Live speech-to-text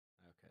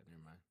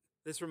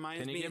This reminds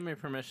Can you me. give me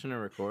permission to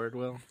record,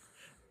 Will?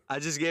 I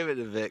just gave it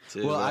to Vic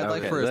too. Well, I'd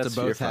like Okay, for us that's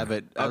to your both have fault.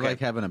 it. I Okay. like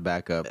having a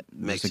backup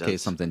makes just in case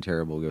sense. something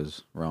terrible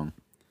goes wrong.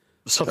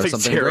 something Or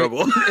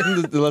terrible.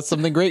 Great, unless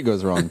something great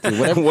goes wrong. Too.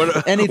 Whatever,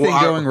 What- anything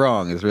well, going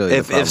wrong is really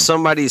if the problem.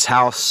 somebody's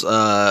house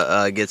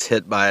gets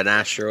hit by an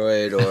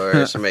asteroid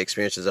or somebody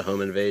experiences a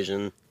home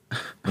invasion,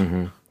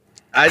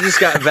 I just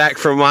got back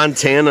from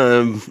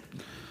Montana and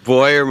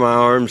boy are my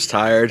arms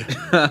tired.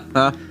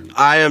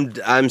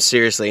 I'm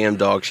seriously am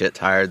dog shit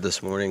tired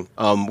this morning.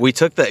 We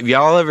took the. Have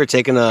y'all ever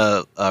taken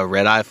a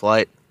red eye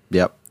flight?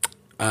 Yep.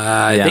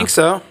 I Yeah. think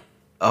so.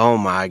 Oh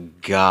my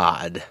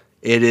god.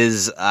 It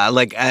is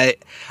like I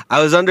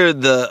was under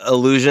the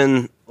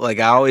illusion, like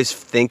I always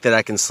think that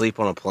I can sleep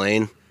on a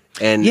plane.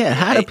 And Yeah,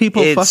 how do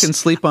people it's- fucking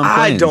sleep on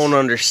I planes? don't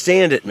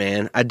understand it,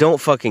 man. I don't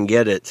fucking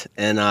get it.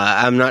 And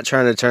I'm not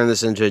trying to turn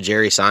this into a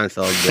Jerry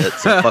Seinfeld bit,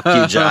 so fuck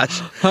you,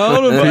 Josh.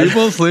 How do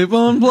people sleep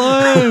on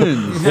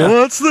planes?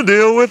 What's the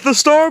deal with the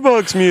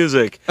Starbucks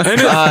music? And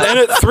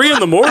at 3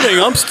 a.m,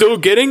 I'm still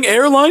getting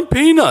airline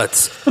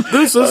peanuts.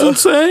 This is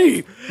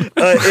insane.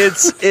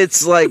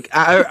 It's like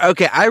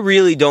I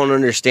really don't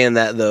understand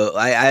that though.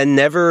 I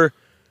never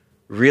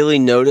really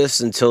noticed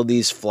until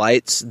these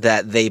flights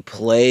that they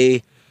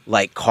play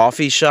like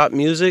coffee shop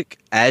music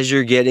as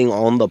you're getting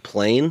on the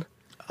plane.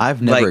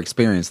 I've never Like-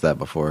 experienced that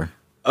before.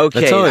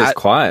 Okay, It's always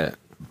quiet.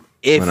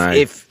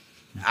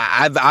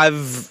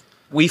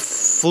 We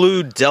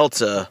flew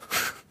Delta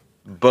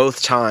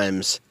both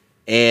times,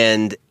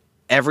 and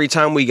every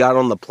time we got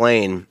on the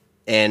plane,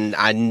 and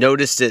I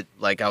noticed it,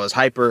 like I was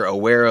hyper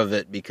aware of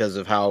it because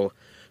of how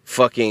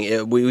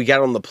we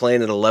got on the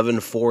plane at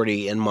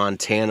 11:40 in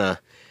Montana,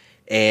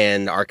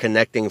 and our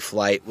connecting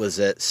flight was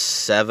at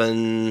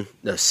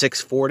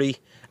 6:40.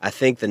 I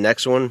think the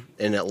next one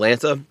in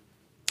Atlanta,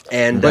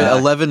 and Wait,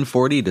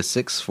 11:40 to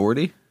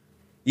 6:40?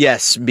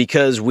 yes,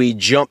 because we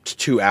jumped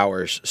 2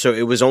 hours. So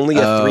it was only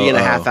a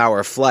 3.5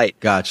 hour flight.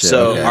 Gotcha,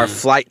 So okay. our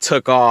flight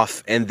took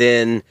off and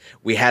then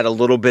we had a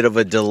little bit of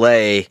a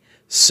delay.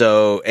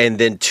 So, and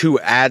then to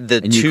add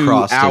the And you 2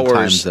 crossed hours, a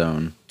time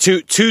zone.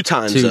 two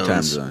time Two zones.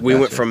 time zone, We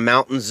went gotcha. from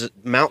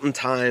mountain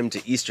time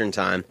to Eastern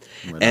time.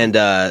 And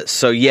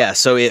so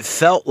it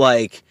felt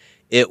like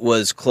it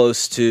was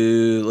close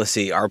to, let's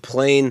see, our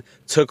plane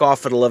took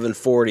off at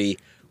 11:40.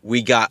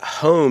 We got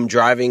home,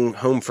 driving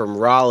home from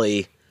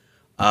Raleigh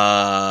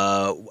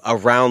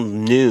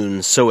around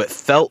noon. So it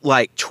felt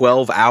like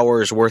 12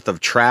 hours worth of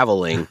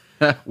traveling.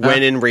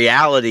 When in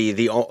reality,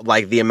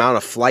 the amount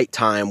of flight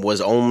time was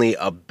only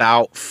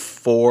about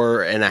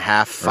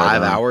 4.5,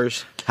 5 on.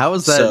 hours. How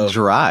was that So-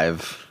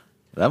 drive?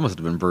 That must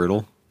have been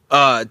brutal.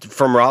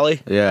 From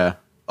Raleigh? Yeah.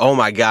 Oh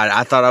my God.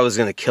 I thought I was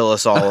going to kill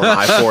us all on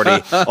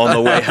I-40 on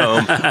the way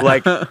home.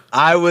 Like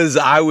I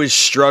was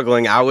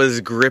struggling. I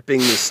was gripping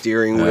the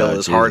steering wheel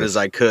as hard Jesus. as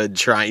I could,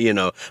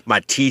 my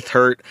teeth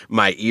hurt,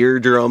 my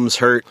eardrums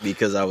hurt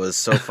because I was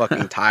so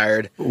fucking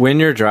tired. When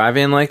you're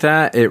driving like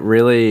that, it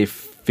really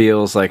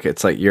feels like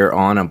it's like you're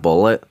on a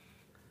bullet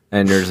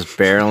and you're just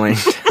barreling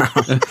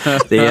down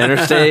the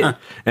interstate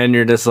and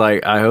you're just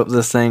like, I hope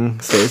this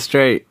thing stays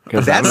straight.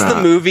 'Cause That's I'm the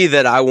not. movie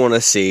that I want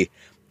to see.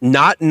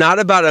 Not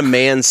about a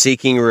man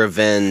seeking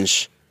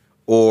revenge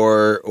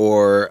or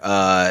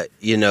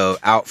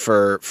out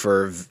for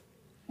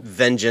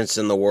vengeance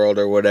in the world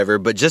or whatever,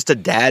 but just a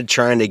dad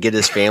trying to get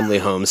his family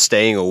home,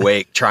 staying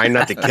awake, trying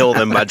not to kill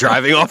them by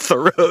driving off the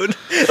road.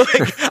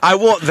 Like, I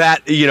want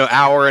that,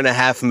 hour and a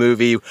half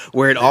movie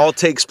where it all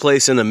takes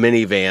place in a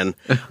minivan,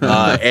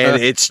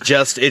 and it's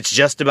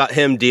just about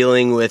him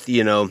dealing with,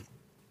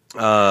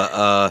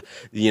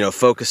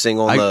 focusing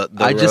on the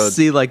I road. just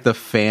see like the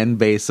fan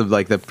base of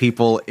like the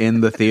people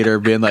in the theater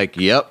being like,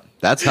 "Yep,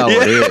 that's how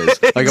it is."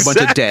 Like a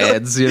bunch of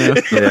dads,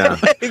 Yeah.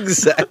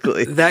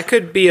 Exactly. That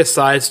could be a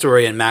side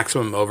story in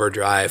Maximum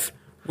Overdrive,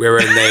 where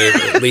when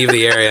they leave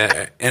the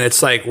area, and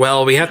it's like,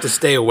 well, we have to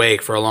stay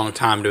awake for a long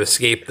time to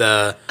escape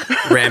the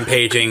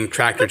rampaging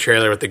tractor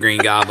trailer with the Green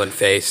Goblin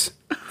face.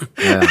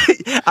 Yeah.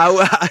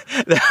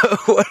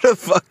 What a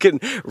fucking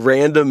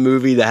random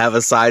movie to have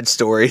a side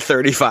story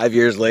 35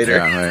 years later.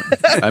 Yeah,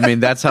 right. I mean,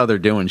 that's how they're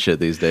doing shit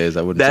these days.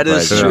 I wouldn't That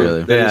is surprise me, true.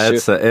 really. That Yeah,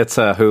 is it's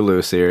a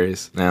Hulu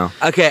series now.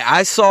 Okay,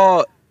 I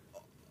saw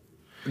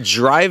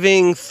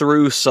driving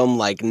through some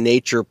like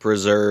nature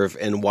preserve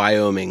in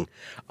Wyoming.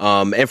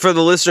 And for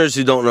the listeners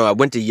who don't know, I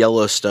went to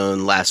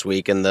Yellowstone last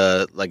week in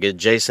the like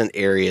adjacent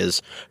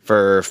areas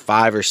for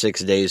 5 or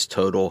 6 days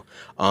total.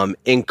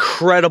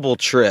 Incredible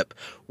trip.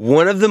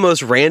 One of the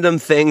most random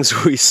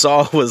things we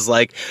saw was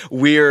like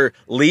we're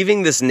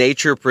leaving this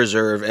nature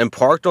preserve and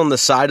parked on the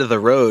side of the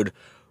road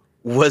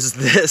was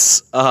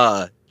this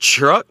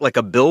truck, like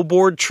a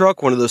billboard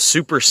truck, one of those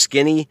super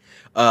skinny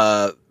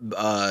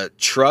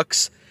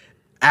trucks,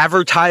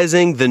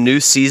 advertising the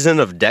new season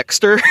of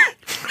Dexter.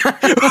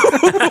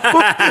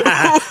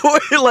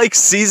 Like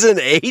season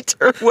 8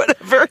 or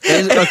whatever.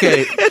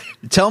 Okay,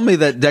 tell me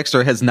that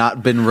Dexter has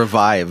not been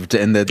revived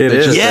and that It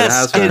it's is. just-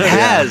 Yes, It it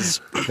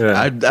has has.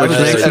 Yeah. I was Which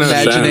makes no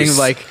imagining sense.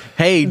 like,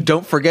 Hey,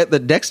 don't forget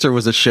that Dexter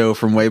was a show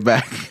from way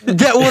back.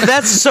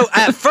 That's so.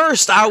 At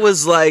first, I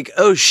was like,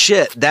 "Oh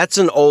shit, that's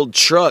an old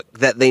truck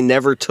that they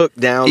never took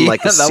down." Yeah,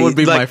 Like that would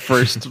be my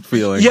first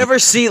feeling. You ever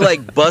see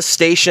like bus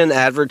station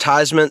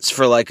advertisements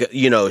for like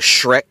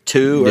Shrek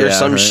 2 or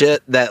some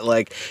shit that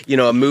like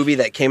a movie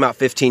that came out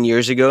 15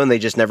 years ago and they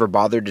just never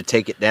bothered to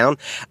take it down?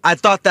 I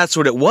thought that's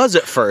what it was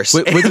at first.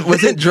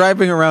 Was it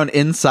driving around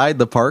inside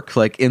the park,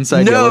 like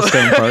inside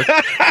Yellowstone Park?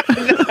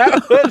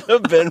 That would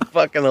have been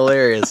fucking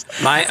hilarious.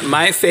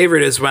 My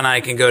favorite is when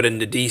I can go to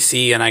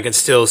DC and I can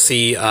still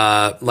see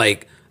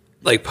like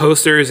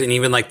posters and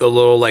even like the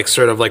little like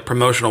sort of like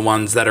promotional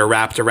ones that are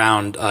wrapped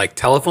around like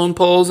telephone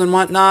poles and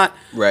whatnot.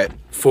 Right.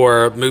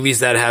 For movies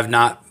that have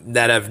not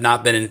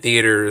been in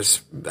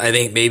theaters, I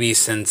think maybe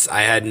since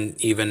I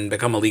hadn't even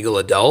become a legal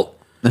adult.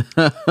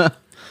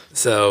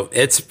 So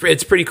it's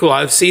pretty cool.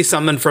 I see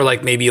something for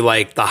like maybe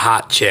like The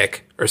Hot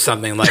Chick or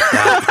something like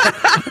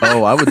that.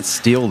 Oh, I would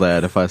steal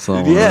that if I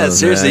saw one. Yeah, of those.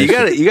 seriously, you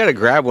gotta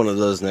grab one of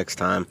those next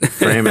time.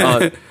 Frame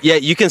it. Yeah,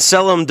 you can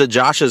sell them to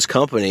Josh's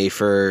company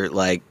for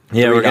like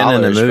We're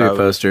getting into $3 movie probably.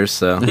 posters,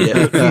 so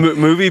Yeah,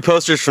 movie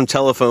posters from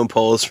telephone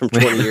poles from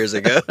 20 years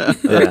ago.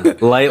 yeah,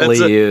 lightly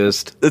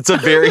used. It's a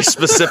very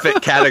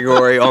specific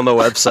category on the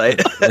website.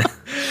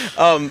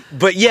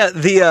 But yeah,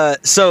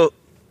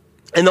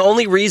 and the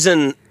only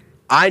reason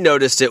I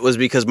noticed it was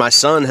because my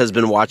son has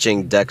been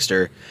watching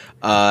Dexter,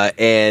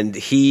 and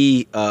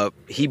he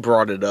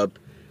brought it up.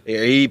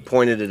 He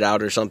pointed it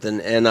out or something,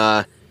 and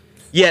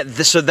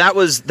so that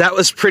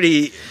was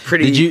pretty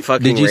fucking Did you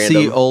random.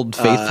 see Old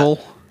Faithful?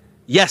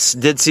 Yes,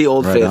 did see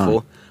Old Right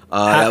Faithful.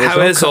 How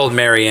is old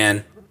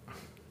Marianne?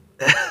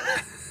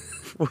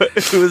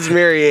 Who was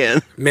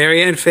Marianne?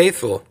 Marianne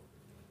Faithful.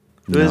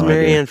 Who was No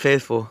Marianne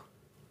Faithful?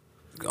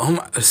 Oh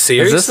my, Is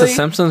seriously? this a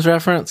Simpsons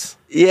reference?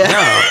 Yeah,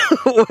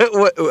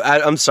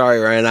 I'm sorry,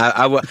 Ryan.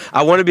 I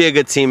want to be a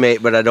good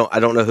teammate, but I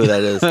don't know who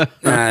that is.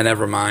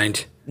 Never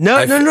mind. No.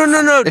 I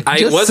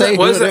Just say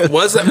who it is.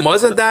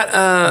 wasn't that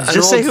an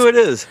Just say old- who it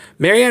is.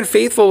 Marianne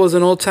Faithfull was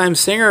an old time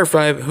singer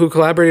who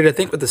collaborated, I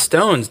think, with the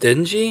Stones,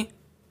 didn't she?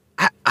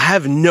 I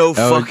have no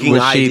fucking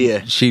was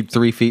idea. She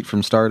 3 feet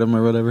from stardom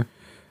or whatever.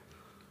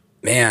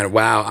 Man,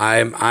 wow!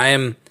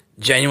 I'm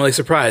genuinely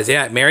surprised.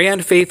 Yeah,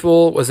 Marianne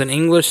Faithfull was an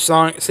English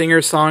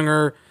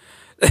singer-songwriter.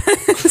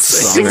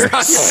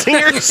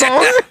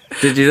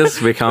 Singer-songwriter? Did you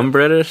just become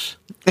British?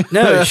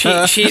 No,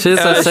 she's She's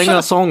a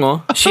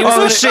singer-songer. She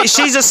was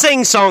She's a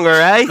sing-songer,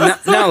 eh?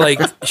 no, like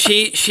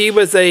she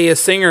was a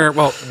singer.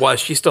 Well,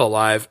 she's still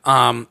alive?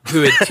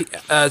 Who had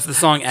as the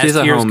song "As She's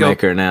a Tears Go."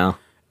 homemaker now.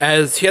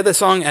 As she had the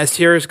song "As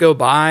Tears Go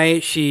By,"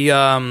 she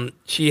had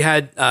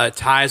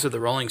ties with the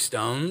Rolling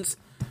Stones.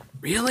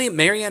 Really,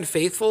 Marianne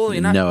Faithfull?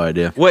 You know, No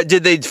idea. What,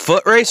 did they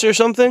foot race or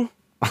something?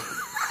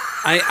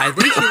 I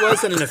think she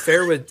was in an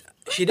affair with.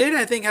 She did,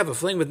 I think, have a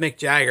fling with Mick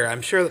Jagger.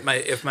 I'm sure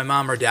that if my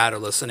mom or dad are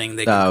listening,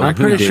 they can. I'm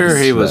Who pretty did sure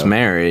he was so?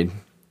 married.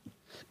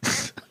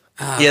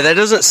 Yeah, that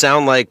doesn't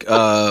sound like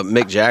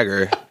Mick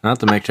Jagger. Not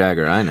the Mick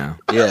Jagger I know.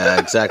 Yeah,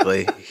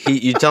 exactly.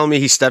 You telling me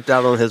he stepped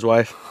out on his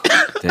wife?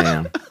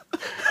 Damn.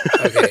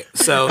 Okay,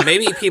 so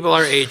maybe people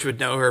our age would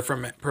know her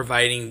from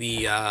providing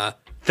the.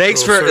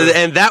 Thanks for, Sort of.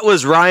 and that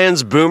was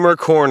Ryan's Boomer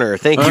Corner.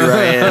 Thank you,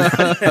 Ryan.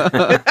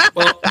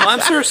 Well, I'm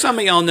sure some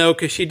of y'all know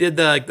because she did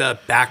the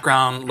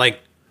background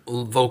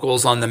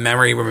vocals on "The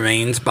Memory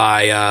Remains"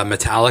 by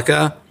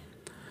Metallica.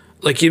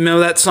 Like, you know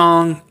that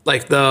song,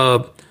 like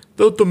the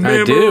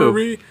memory.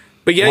 do.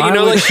 But yeah, Why you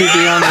know, would like she be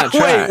on that Wait,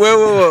 track?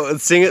 whoa.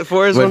 Sing it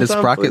for us Wait, one does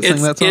time, Sprocket please.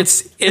 sing that song?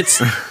 it's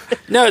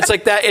no, it's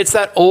like that. It's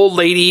that old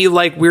lady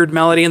like weird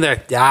melody in there.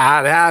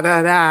 Da da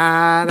da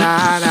da da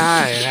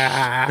da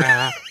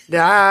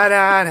da da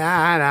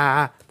da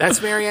da.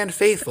 That's Marianne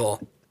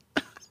Faithfull.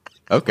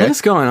 Okay.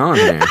 What's going on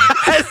here?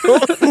 I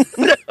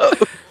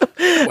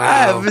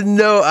Wow. have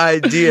no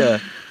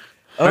idea.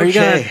 Are you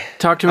gonna Okay.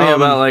 talk to me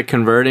about like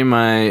converting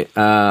my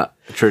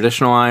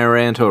traditional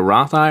IRA into a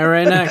Roth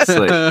IRA next?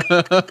 Like,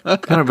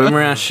 what kind of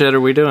boomer ass shit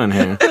are we doing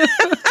here?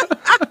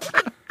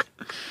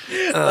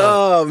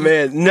 Oh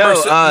man, no.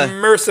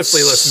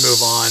 Mercifully, let's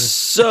move on.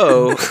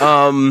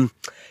 So,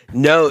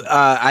 no,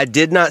 I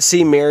did not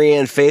see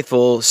Marianne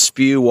Faithfull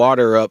spew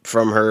water up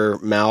from her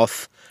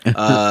mouth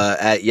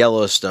at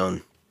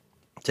Yellowstone.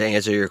 To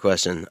answer your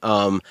question,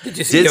 Did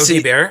you see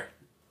Yogi Bear?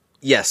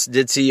 Yes,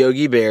 did see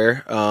Yogi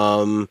Bear.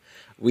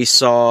 We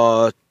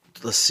saw,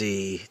 let's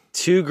see,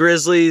 2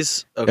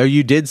 grizzlies. Oh,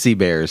 you did see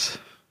bears.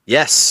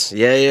 Yes,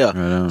 yeah. Right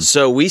on.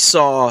 So we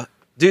saw,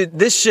 dude,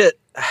 this shit.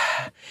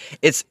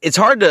 It's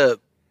hard to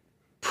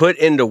put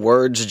into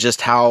words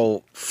just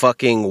how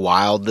fucking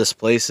wild this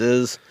place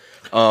is.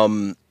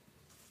 Like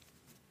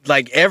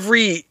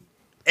every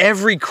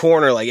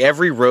corner, like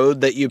every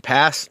road that you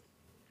pass,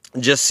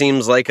 just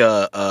seems like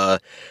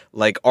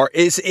like art.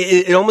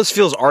 It almost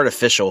feels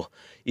artificial.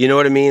 You know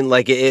what I mean?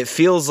 Like it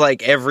feels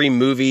like every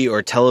movie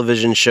or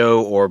television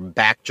show or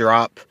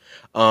backdrop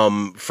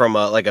from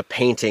a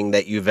painting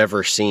that you've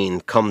ever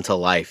seen come to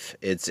life.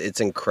 It's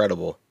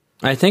incredible.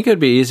 I think it'd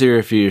be easier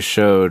if you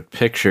showed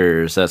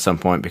pictures at some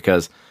point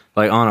because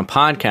like on a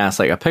podcast,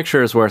 like a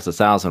picture is worth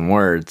 1,000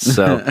 words.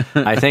 So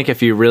I think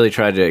if you really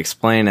tried to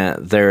explain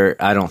it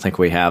I don't think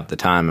we have the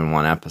time in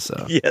one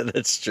episode. Yeah,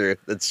 that's true.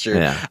 That's true.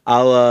 Yeah.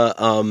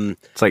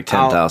 It's like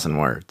 10,000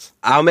 words.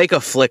 I'll make a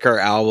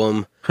Flickr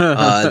album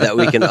that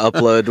we can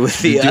upload with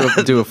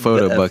the do a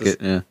photo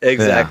bucket. Yeah.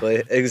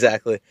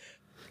 Exactly.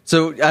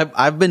 So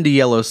I've been to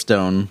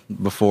Yellowstone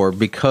before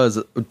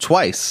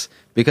twice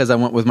because I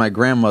went with my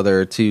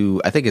grandmother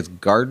to, I think it's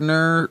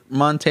Gardner,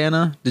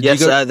 Montana. Did you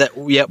go? That's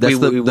we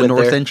went the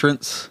north there.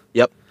 entrance.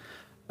 Yep.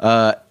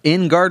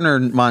 In Gardner,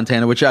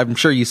 Montana, which I'm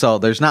sure you saw,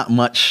 there's not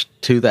much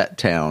to that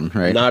town,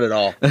 right? Not at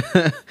all.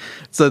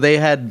 So they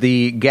had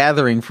the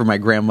gathering for my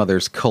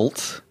grandmother's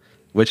cult,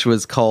 which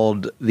was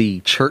called the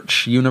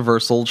Church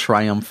Universal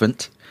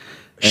Triumphant.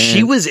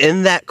 She was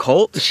in that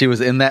cult? She was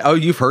in that. Oh,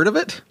 you've heard of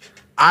it?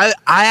 I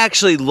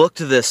actually looked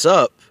this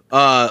up,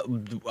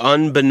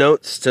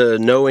 unbeknownst to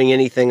knowing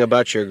anything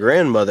about your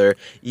grandmother.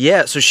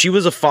 Yeah, so she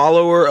was a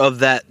follower of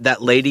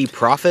that lady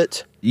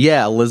prophet?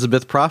 Yeah,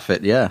 Elizabeth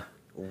Prophet, yeah.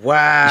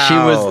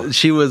 Wow.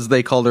 She was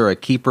they called her a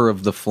keeper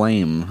of the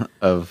flame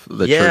of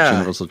the Church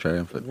Universal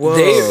Triumphant. Whoa.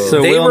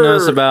 So Will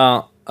knows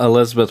about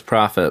Elizabeth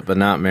Prophet, but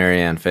not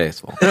Marianne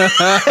Faithful.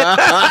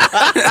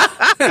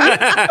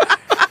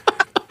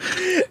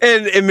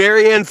 And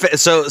Marianne,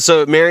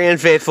 so Marianne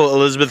Faithful,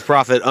 Elizabeth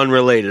Prophet,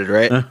 unrelated,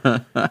 right?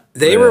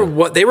 They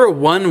were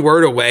one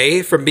word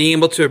away from being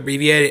able to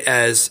abbreviate it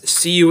as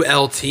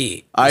CULT.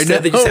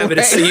 Instead, they just have it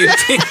as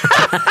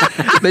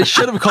CUT. They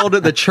should have called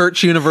it the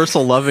Church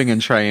Universal Loving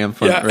and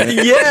Triumphant, right?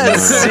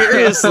 Yes,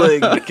 seriously.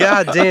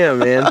 God damn,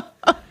 man.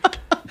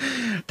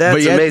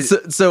 That's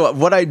amazing. So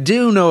what I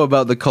do know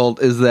about the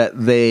cult is that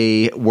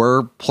they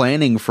were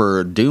planning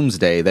for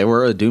doomsday. They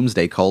were a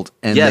doomsday cult,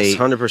 and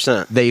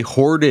 100%. They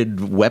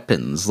hoarded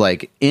weapons.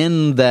 Like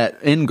in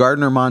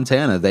Gardner,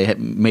 Montana, they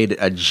had made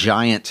a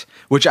giant,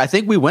 which I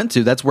think we went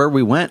to. That's where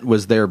we went.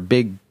 Was their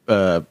big,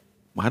 I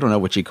don't know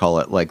what you call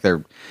it, like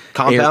their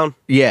compound.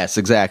 Yes,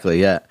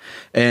 exactly. Yeah,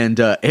 and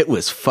it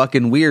was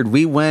fucking weird.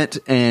 We went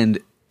and.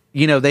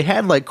 They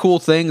had like cool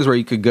things where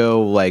you could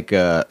go like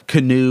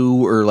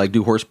canoe or like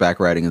do horseback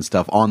riding and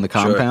stuff on the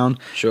compound.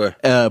 Sure.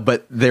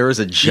 But there is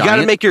a giant. You got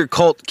to make your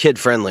cult kid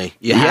friendly.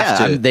 You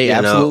have to. They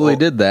absolutely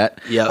did that.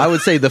 Yeah. I would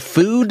say the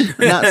food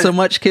not so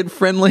much kid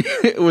friendly.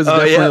 It was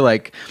definitely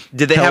like.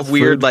 Did they have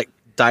weird food. like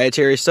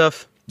dietary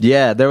stuff?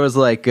 Yeah, there was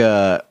like.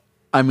 There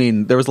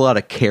was a lot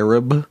of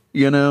carob,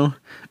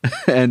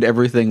 and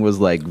everything was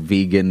like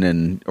vegan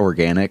and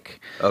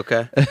organic.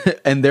 Okay.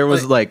 And there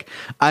was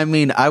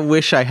I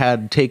wish I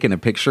had taken a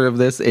picture of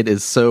this. It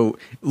is so,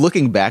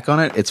 looking back on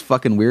it, it's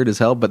fucking weird as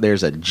hell, but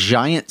there's a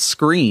giant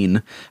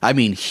screen,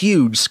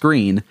 huge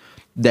screen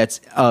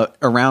that's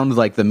around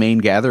like the main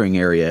gathering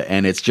area,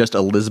 and it's just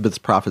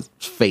Elizabeth Prophet's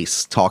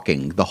face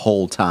talking the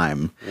whole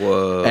time.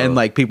 Whoa. And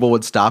like people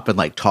would stop and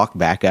like talk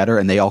back at her,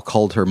 and they all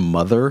called her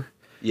mother.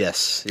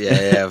 Yes,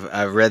 yeah,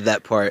 I've read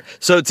that part.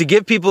 So to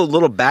give people a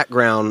little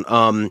background,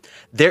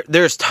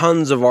 there's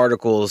tons of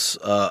articles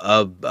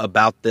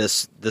about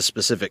this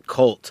specific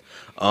cult.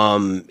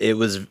 It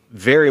was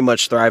very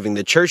much thriving.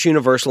 The Church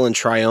Universal and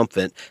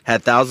Triumphant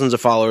had thousands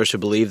of followers who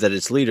believed that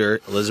its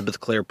leader, Elizabeth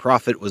Clare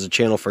Prophet, was a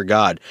channel for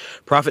God.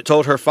 Prophet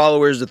told her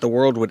followers that the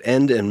world would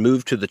end and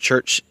moved the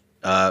church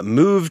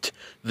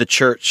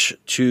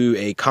to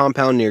a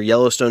compound near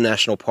Yellowstone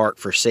National Park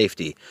for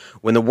safety.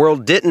 When the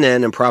world didn't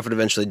end and Prophet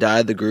eventually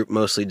died, the group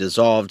mostly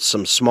dissolved.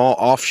 Some small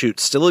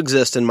offshoots still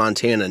exist in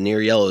Montana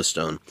near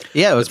Yellowstone.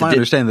 Yeah, it was my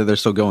understanding that they're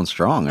still going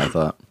strong, I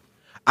thought.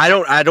 I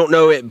don't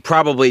know, it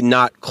probably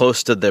not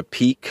close to the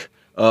peak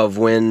of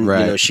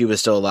when she was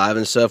still alive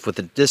and stuff. With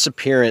the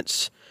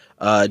disappearance,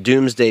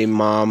 Doomsday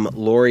Mom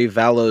Lori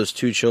Vallow's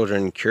 2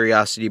 children,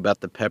 curiosity about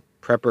the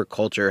prepper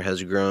culture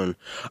has grown.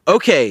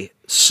 Okay,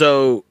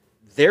 so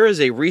there is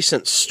a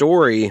recent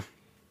story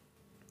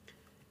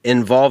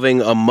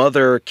involving a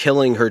mother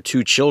killing her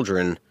 2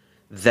 children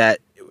that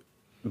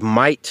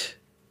might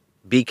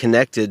be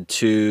connected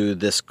to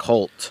this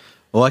cult.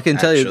 Well, I can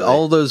tell you,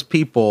 all those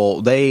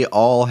people, they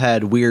all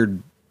had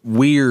weird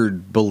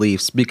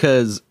beliefs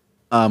because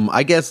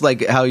I guess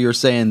like how you're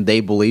saying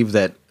they believe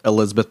that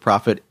Elizabeth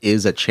Prophet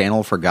is a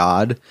channel for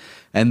God,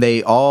 and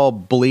they all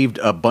believed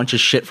a bunch of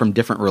shit from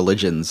different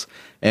religions,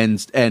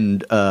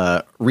 and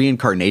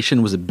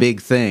reincarnation was a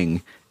big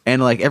thing.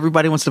 And like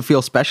everybody wants to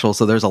feel special,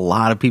 so there's a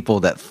lot of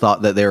people that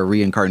thought that they were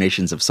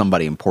reincarnations of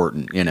somebody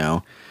important,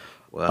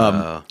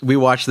 Wow. We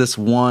watched this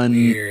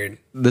one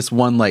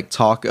like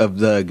talk of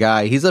the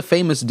guy. He's a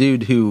famous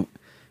dude who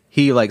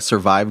he like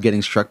survived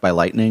getting struck by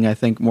lightning, I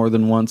think, more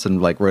than once,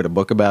 and like wrote a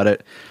book about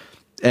it.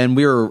 And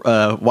we were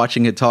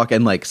watching it talk,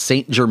 and like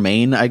Saint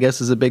Germain, I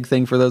guess, is a big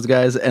thing for those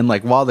guys. And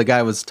like while the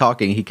guy was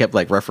talking, he kept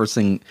like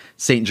referencing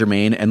Saint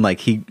Germain, and like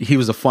he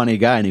was a funny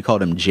guy, and he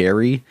called him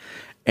Jerry.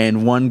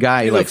 And one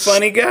guy, He's like, a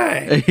funny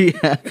guy.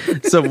 Yeah.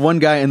 So one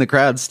guy in the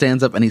crowd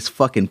stands up and he's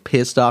fucking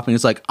pissed off, and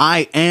he's like,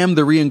 "I am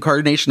the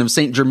reincarnation of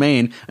Saint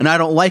Germain, and I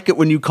don't like it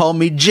when you call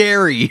me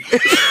Jerry."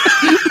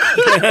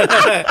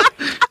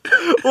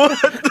 What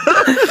the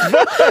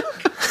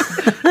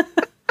fuck?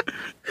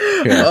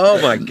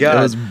 Oh my It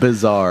god. was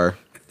bizarre.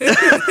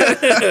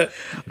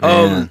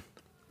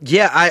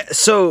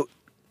 So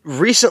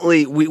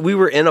recently we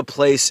were in a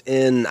place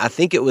in, I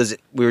think it was,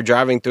 we were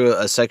driving through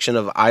a section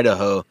of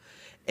Idaho,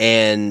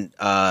 and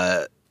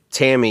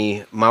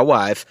Tammy, my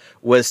wife,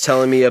 was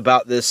telling me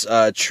about this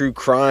true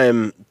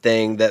crime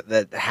thing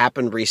that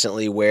happened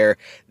recently where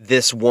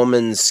this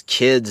woman's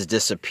kids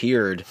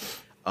disappeared.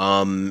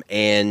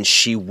 And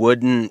she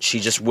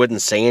just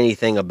wouldn't say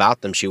anything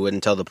about them. She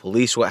wouldn't tell the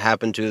police what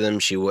happened to them.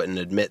 She wouldn't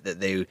admit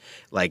that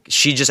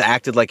she just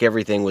acted like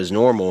everything was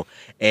normal.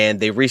 And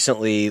they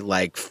recently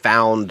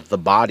found the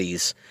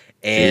bodies,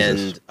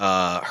 and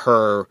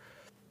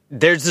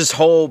there's this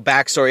whole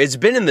backstory. It's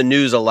been in the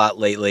news a lot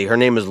lately. Her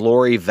name is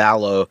Lori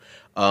Vallow,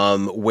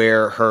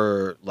 where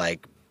her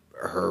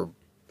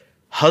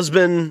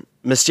husband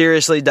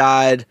mysteriously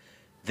died.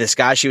 This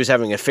guy she was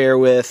having an affair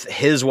with,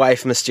 his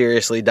wife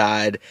mysteriously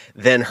died.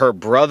 Then her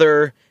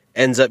brother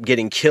ends up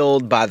getting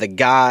killed by the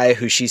guy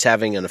who she's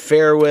having an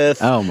affair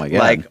with. Oh my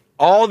God.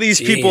 All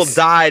these people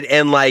died,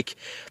 and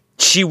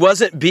she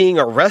wasn't being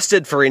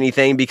arrested for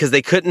anything because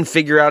they couldn't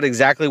figure out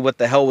exactly what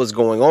the hell was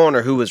going on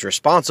or who was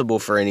responsible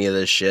for any of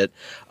this shit.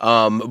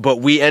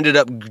 But we ended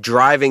up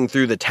driving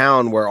through the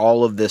town where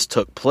all of this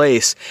took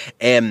place,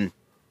 and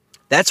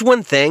that's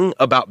one thing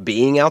about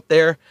being out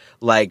there.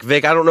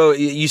 Vic, I don't know,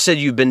 you said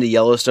you've been to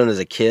Yellowstone as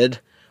a kid.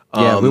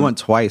 Yeah, we went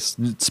twice,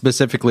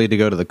 specifically to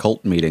go to the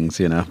cult meetings,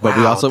 But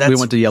Wow, we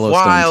went to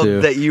Yellowstone wild too.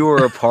 that you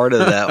were a part of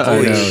that.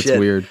 Holy I know, shit. it's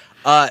weird.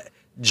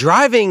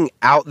 Driving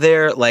out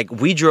there,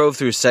 we drove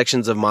through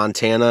sections of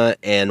Montana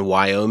and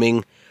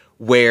Wyoming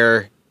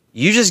where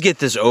you just get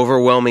this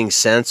overwhelming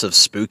sense of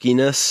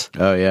spookiness.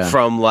 Oh yeah.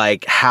 From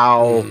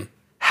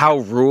how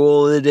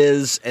rural it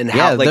is, and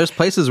how there's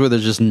places where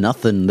there's just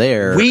nothing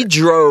there. we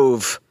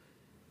drove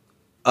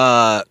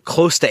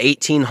close to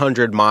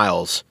 1,800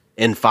 miles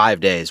in 5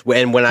 days.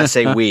 And when I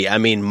say we, I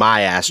mean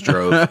my ass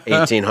drove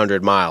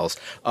 1,800 miles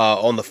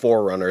on the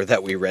 4Runner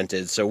that we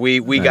rented. So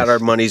we got our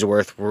money's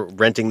worth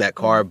renting that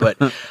car. But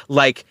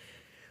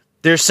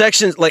there's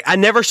sections, I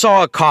never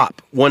saw a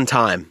cop one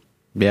time.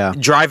 Yeah.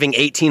 Driving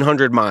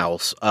 1,800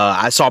 miles.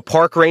 I saw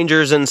park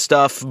rangers and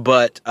stuff,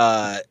 but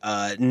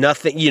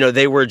nothing,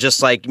 they were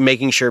just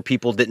making sure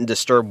people didn't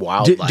disturb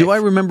wildlife. Do I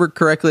remember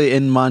correctly,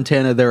 in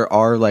Montana there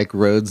are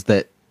roads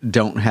that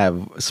don't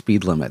have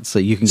speed limits, so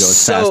you can go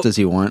as fast as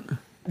you want?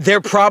 There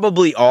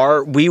probably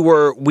are. We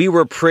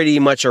were pretty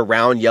much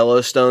around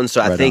Yellowstone,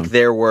 so I think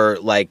there were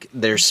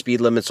there's speed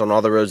limits on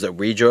all the roads that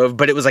we drove,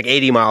 but it was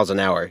 80 miles an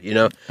hour,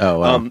 Oh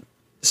wow.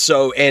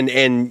 So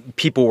and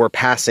people were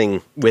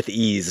passing with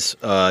ease,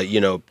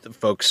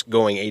 folks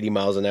going 80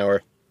 miles an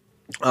hour.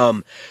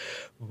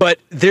 But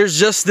there's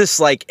just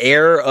this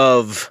air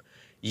of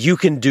you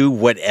can do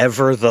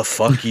whatever the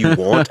fuck you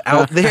want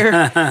out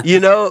there,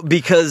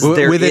 because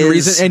within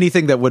reason,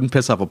 anything that wouldn't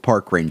piss off a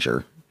park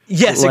ranger.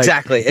 Yes,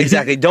 exactly.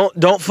 Don't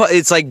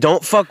it's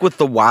don't fuck with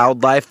the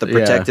wildlife, the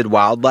protected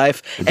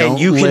wildlife, Don't and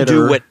you can litter.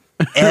 do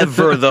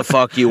whatever the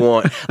fuck you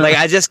want.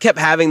 I just kept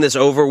having this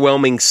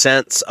overwhelming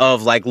sense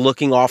of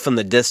looking off in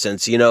the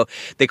distance.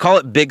 They call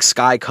it big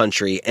sky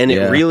country, and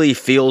it really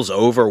feels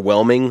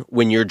overwhelming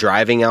when you're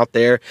driving out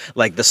there.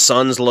 The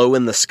sun's low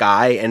in the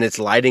sky and it's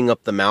lighting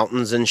up the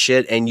mountains and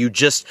shit, and you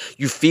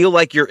feel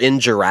like you're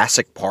in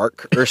Jurassic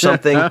Park or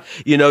something.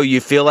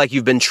 You feel like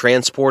you've been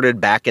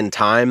transported back in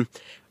time.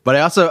 But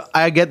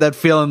I get that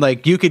feeling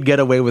you could get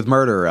away with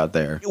murder out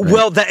there. Right?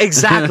 Well,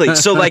 exactly.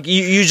 So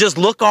you just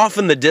look off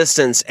in the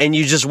distance and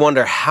you just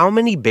wonder how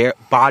many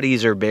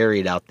bodies are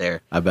buried out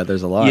there. I bet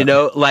there's a lot.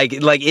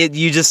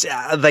 You just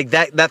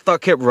that thought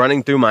kept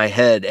running through my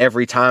head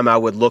every time I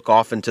would look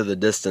off into the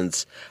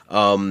distance.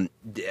 Like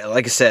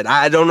I said,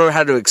 I don't know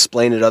how to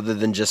explain it other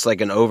than just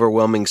an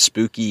overwhelming,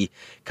 spooky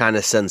kind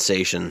of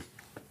sensation.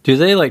 Do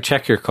they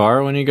check your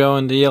car when you go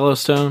into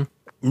Yellowstone?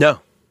 No.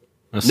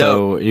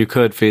 So you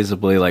could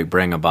feasibly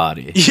bring a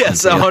body.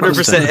 Yes,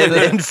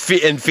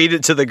 100%, and feed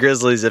it to the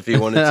grizzlies if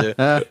you wanted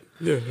to.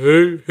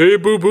 Hey,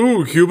 boo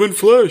boo, human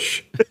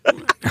flesh.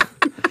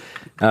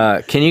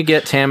 Can you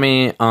get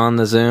Tammy on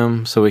the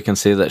Zoom so we can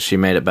see that she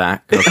made it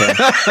back? Okay.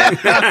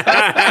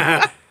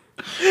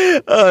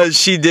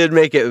 She did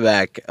make it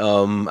back.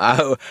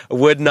 I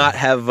would not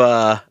have.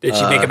 Did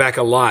she make it back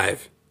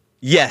alive?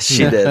 Yes,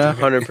 she did.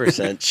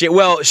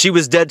 100%. She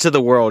was dead to the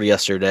world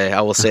yesterday.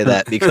 I will say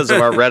that because of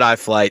our red eye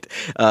flight.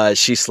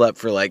 She slept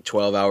for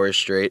 12 hours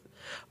straight.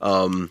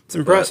 It's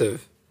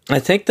impressive. I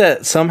think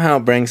that somehow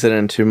brings it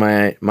into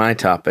my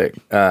topic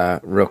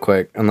real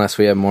quick, unless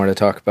we have more to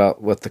talk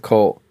about with the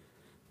cult.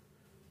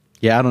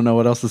 Yeah, I don't know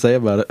what else to say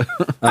about it.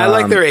 I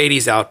like their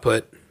 80s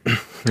output.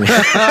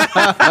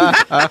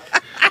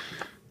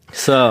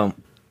 So,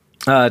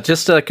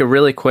 just a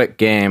really quick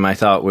game I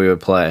thought we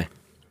would play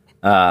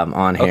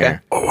on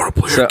here. I want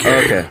to play a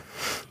game.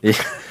 Okay.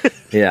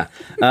 Yeah.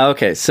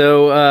 Okay,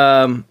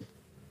 so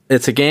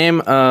it's a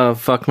game of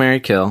Fuck, Marry,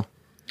 Kill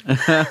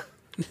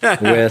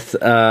with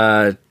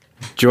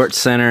George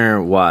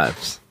Center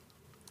wives.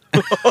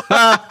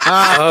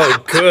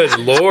 Oh, good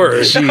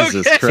lord! Jesus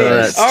Okay. So Christ.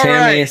 that's All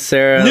Tammy, right.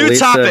 Sarah, New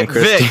Lisa, topic, and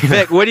Christina.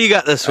 Vic. What do you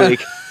got this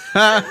week?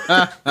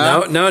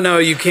 No,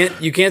 you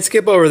can't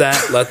skip over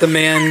that. Let the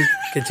man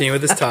continue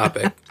with his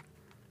topic.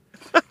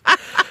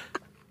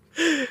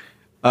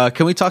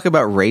 Can we talk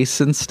about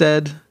race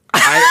instead?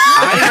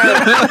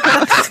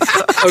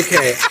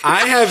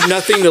 I have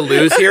nothing to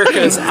lose here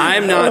because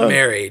I'm not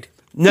married.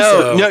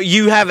 No, So-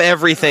 you have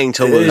everything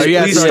to lose.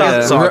 Yeah, Please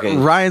yeah. stop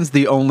talking. Ryan's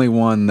the only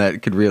one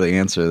that could really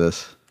answer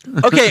this.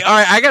 Okay, all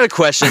right. I got a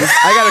question.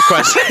 I got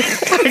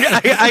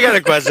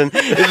a question.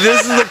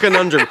 This is a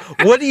conundrum.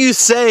 What do you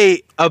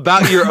say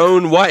about your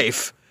own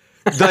wife?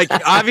 Like,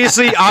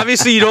 obviously,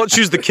 you don't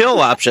choose the kill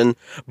option.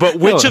 But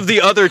which of the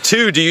other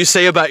two do you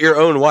say about your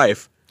own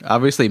wife?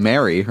 Obviously,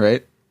 Mary,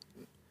 right?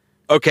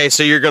 Okay,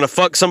 so you're gonna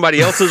fuck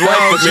somebody else's wife,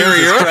 but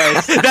marry your own.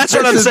 That's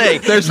what I'm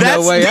saying. There's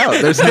no way out.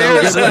 There's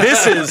no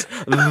This is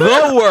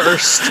the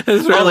worst.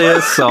 This really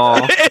is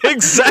Saul.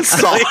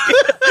 Exactly.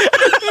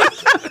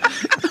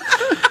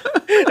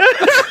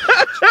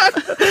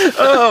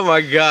 Oh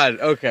my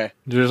god. Okay.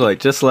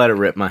 Just let it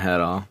rip my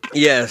head off.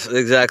 Yes,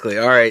 exactly.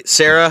 All right,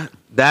 Sarah,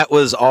 that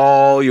was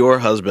all your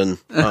husband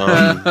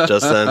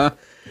just then.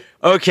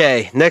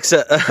 Okay, next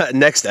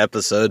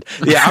episode.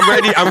 Yeah, I'm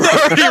ready. I'm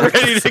already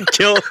ready to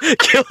kill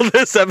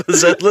this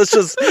episode. Let's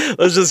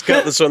just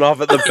cut this one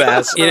off at the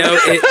pass. You know,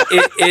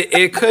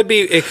 it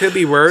could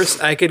be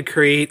worse. I could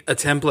create a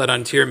template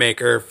on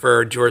TierMaker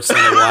for George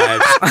Center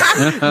Wives.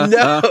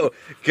 No,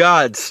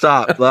 God,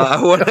 stop!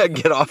 I want to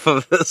get off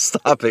of this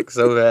topic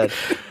so bad.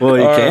 Well,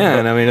 you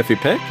can. I mean, if you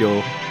pick,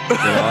 you'll.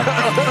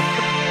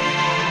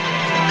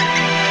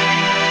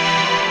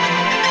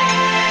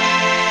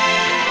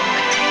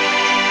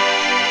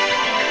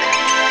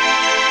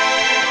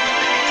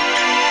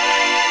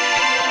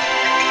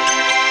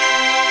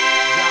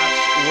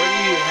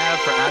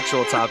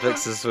 Actual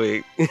topics this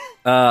week.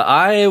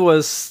 I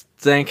was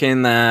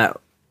thinking that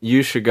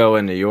you should go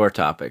into your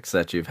topics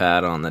that you've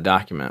had on the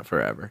document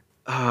forever.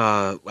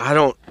 I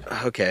don't.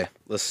 Okay,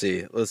 let's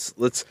see.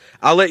 Let's.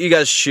 I'll let you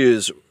guys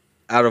choose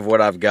out of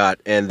what I've got,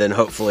 and then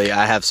hopefully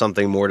I have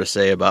something more to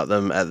say about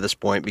them at this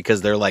point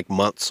because they're like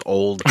months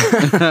old.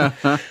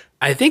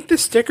 I think the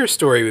sticker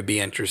story would be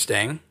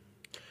interesting.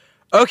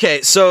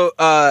 Okay, so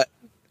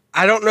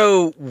I don't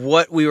know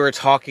what we were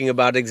talking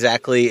about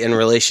exactly in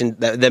relation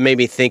that made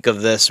me think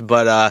of this,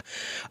 but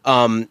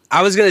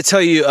I was going to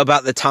tell you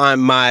about the time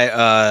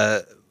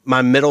my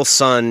middle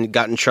son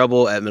got in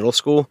trouble at middle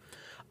school.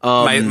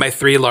 My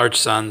three large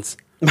sons.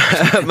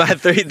 My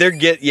three,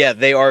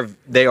 they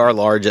are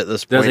large at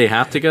this point. Does he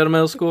have to go to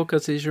middle school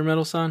because he's your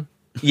middle son?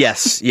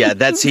 Yes, yeah,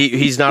 that's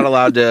he's not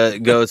allowed to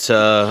go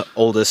to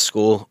oldest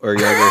school or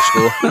younger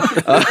school.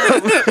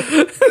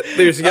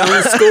 There's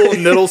young school,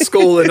 middle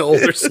school, and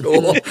older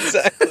school.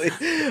 Exactly.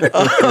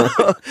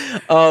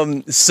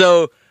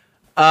 So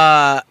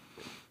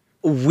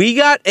we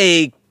got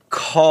a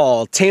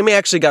call. Tammy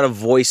actually got a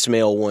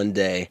voicemail one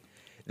day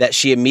that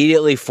she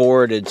immediately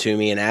forwarded to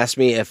me and asked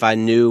me if I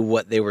knew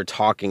what they were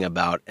talking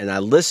about. And I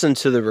listened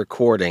to the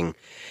recording,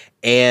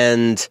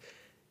 and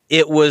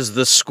it was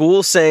the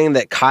school saying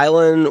that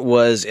Kylan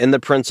was in the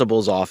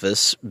principal's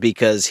office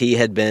because he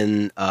had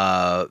been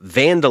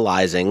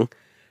vandalizing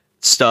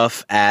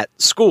stuff at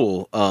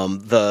school.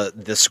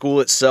 The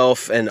school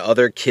itself and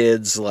other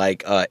kids,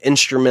 like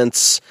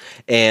instruments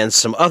and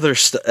some other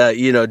stuff,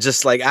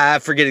 just like I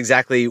forget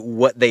exactly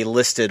what they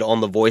listed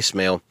on the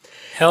voicemail.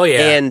 Hell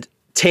yeah. And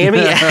Tammy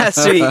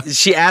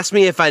asked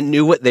me if I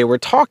knew what they were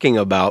talking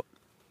about.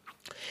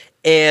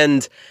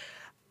 And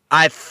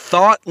I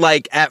thought,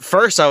 like, at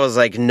first I was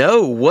like,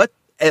 no, what?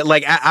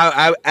 Like,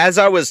 I as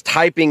I was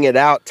typing it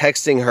out,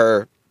 texting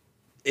her,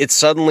 it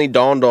suddenly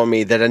dawned on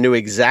me that I knew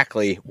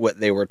exactly what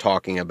they were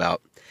talking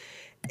about.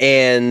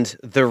 And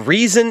the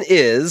reason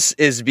is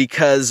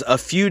because a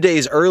few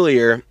days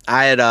earlier,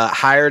 I had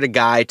hired a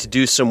guy to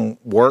do some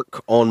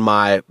work on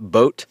my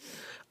boat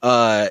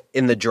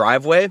in the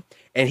driveway.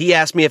 And he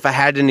asked me if I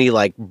had any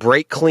like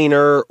brake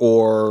cleaner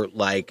or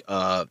like,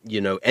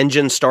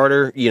 engine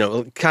starter,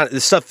 kind of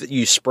the stuff that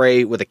you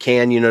spray with a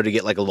can, to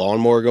get like a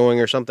lawnmower going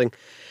or something.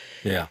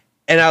 Yeah.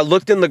 And I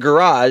looked in the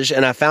garage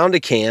and I found a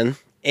can.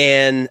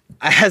 And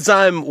as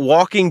I'm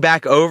walking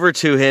back over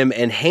to him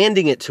and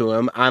handing it to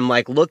him, I'm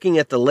like looking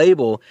at the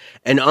label,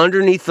 and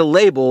underneath the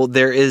label,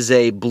 there is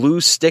a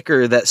blue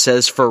sticker that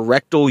says for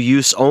rectal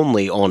use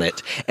only on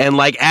it. And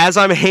like, as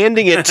I'm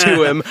handing it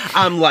to him,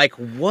 I'm like,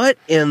 what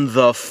in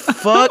the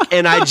fuck?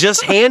 And I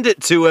just hand it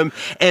to him,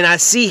 and I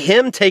see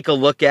him take a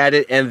look at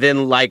it and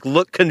then like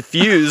look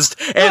confused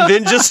and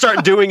then just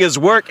start doing his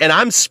work. And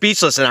I'm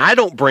speechless, and I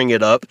don't bring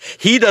it up.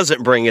 He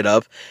doesn't bring it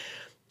up.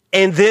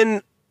 And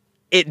then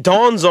it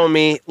dawns on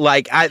me,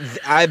 like,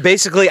 I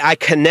basically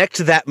connect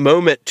that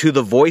moment to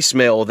the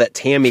voicemail that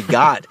Tammy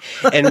got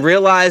and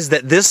realize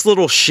that this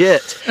little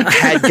shit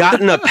had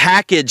gotten a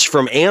package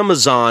from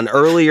Amazon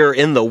earlier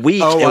in the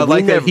week. Oh, and I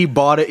like that he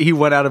bought it. He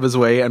went out of his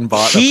way and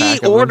bought. He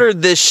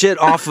ordered this shit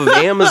off of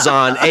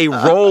Amazon, a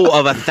roll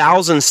of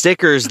 1,000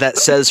 stickers that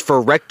says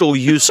for rectal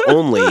use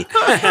only,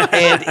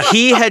 and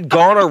he had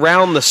gone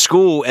around the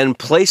school and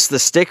placed the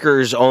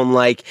stickers on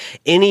like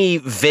any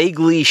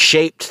vaguely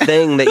shaped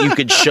thing that you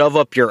could shove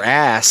up your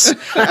ass,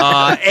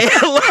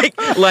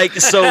 and like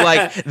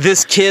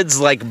this kid's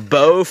like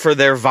bow for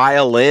their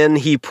violin,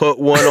 he put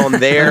one on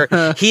there.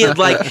 He had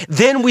like,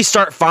 then we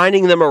start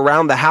finding them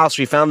around the house.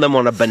 We found them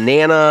on a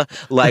banana,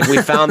 like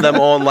we found them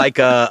on like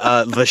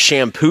the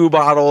shampoo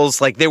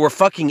bottles, like they were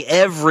fucking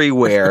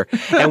everywhere.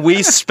 And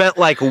we spent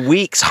like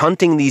weeks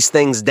hunting these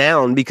things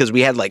down because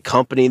we had like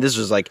company. This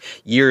was like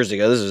years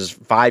ago. This was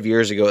 5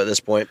 years ago at this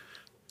point.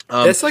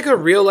 That's like a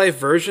real life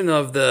version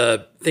of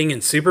the thing in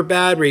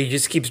Superbad where he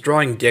just keeps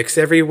drawing dicks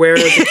everywhere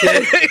as a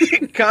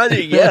kid. Kind of,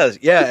 yes,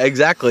 yeah,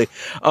 exactly.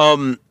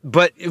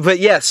 But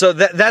yeah, so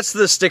that's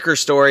the sticker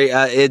story.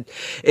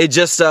 It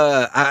just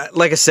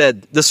like I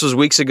said, this was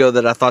weeks ago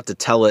that I thought to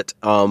tell it.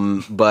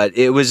 But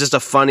it was just a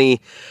funny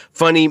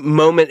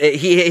moment.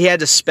 He had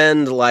to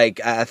spend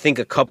like I think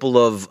a couple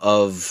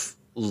of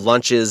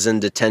lunches in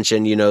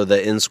detention, you know,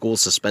 the in-school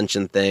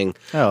suspension thing.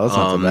 Oh, that's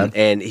not so bad.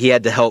 And he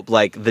had to help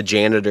like the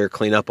janitor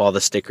clean up all the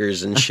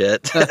stickers and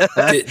shit.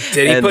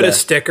 Did he put a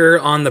sticker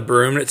on the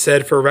broom that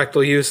said for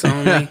rectal use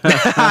only?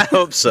 I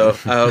hope so.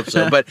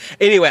 But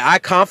anyway, I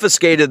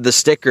confiscated the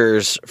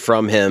stickers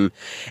from him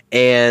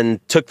and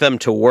took them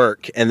to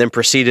work and then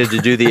proceeded to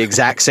do the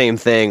exact same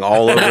thing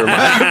all over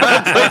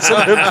my place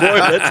of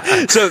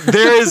employment. So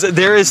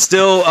there is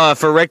still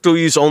for rectal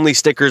use only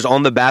stickers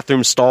on the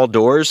bathroom stall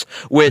doors,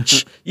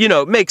 which, you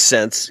know, makes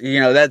sense.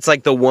 You know, that's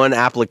like the one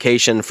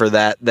application for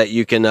that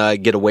you can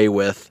get away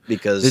with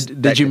because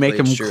did you make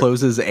him close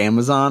his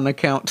Amazon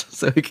account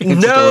so he can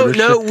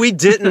No, we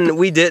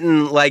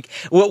didn't. Like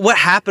what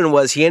happened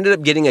was he ended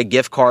up getting a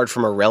gift card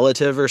from a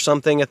relative or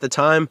something at the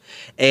time,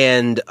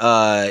 and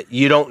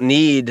you don't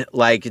need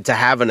like to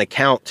have an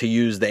account to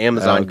use the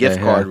Amazon gift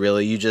card.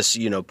 Really, you just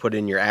put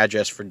in your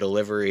address for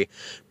delivery.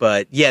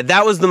 But yeah,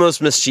 that was the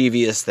most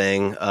mischievous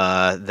thing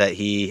that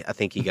I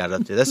think he got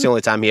up to. That's the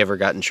only time he ever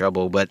got in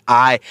trouble. But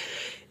I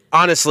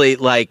honestly,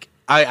 like,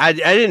 I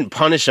didn't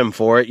punish him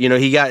for it. You know,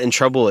 he got in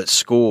trouble at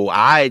school.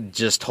 I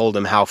just told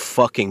him how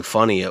fucking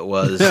funny it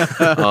was.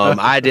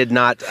 I did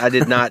not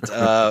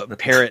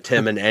parent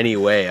him in any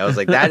way. I was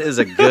like, that is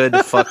a good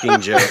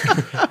fucking joke.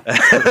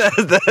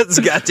 That's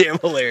goddamn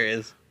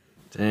hilarious.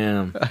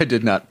 Damn. I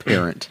did not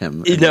parent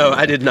him. No,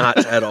 I did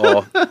not at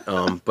all.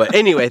 But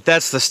anyway,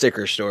 that's the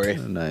sticker story.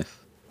 Oh, nice.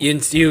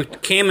 You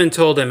came and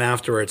told him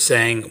afterwards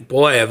saying,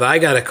 boy, have I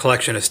got a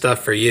collection of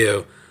stuff for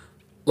you.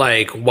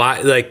 Like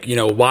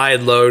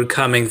wide load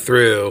coming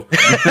through, or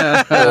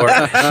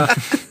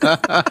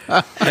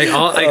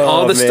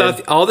all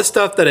the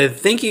stuff that I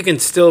think you can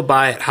still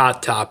buy at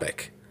Hot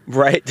Topic,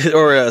 right?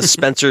 Or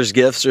Spencer's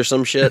Gifts or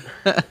some shit.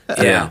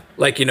 Yeah,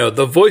 like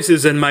the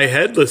voices in my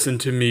head listen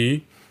to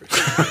me.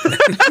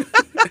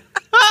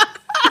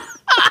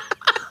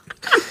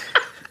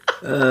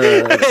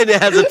 And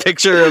it has a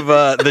picture of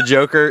the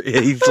Joker.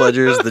 Heath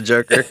Ledger is the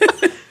Joker.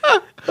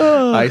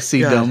 I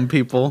see dumb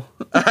people.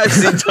 I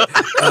see dumb.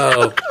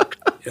 Oh,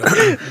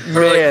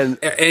 man!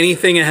 Like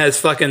anything that has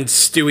fucking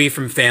Stewie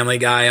from Family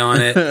Guy on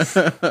it.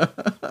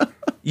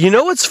 You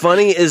know what's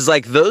funny is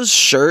like those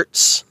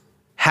shirts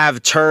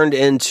have turned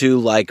into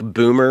like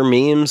boomer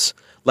memes.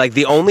 Like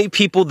the only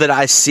people that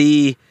I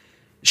see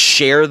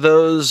share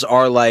those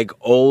are like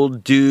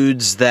old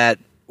dudes that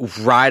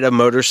ride a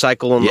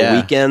motorcycle on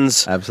the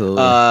weekends.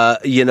 Absolutely.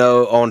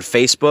 On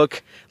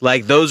Facebook.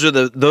 Like those are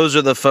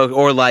the folk,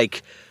 or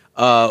like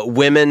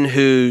women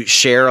who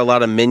share a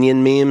lot of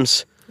Minion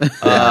memes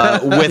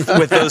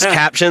with those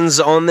captions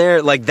on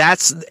there. Like they're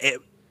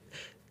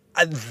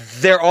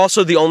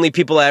also the only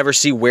people I ever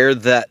see wear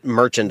that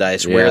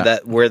merchandise,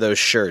 wear those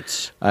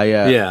shirts.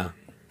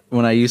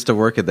 When I used to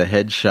work at the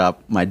head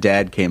shop, my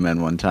dad came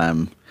in one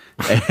time.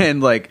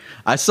 And like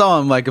I saw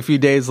him like a few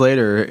days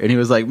later, and he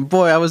was like,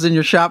 "Boy, I was in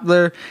your shop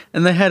there,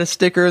 and they had a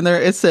sticker in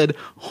there. It said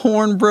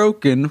horn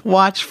broken,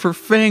 watch for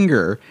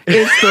finger.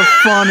 It's the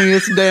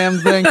funniest damn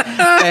thing."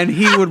 And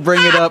he would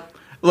bring it up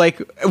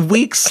like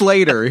weeks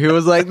later. He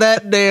was like,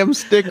 "That damn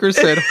sticker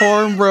said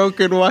horn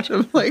broken, watch."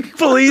 I'm like,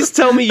 "Please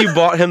tell me you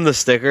bought him the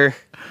sticker."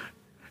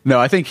 No,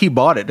 I think he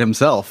bought it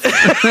himself.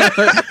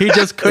 He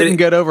just couldn't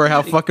get over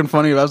how fucking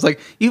funny it was. I was like,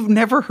 "You've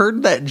never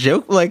heard that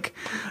joke?" Like.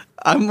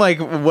 I'm like,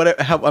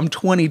 I'm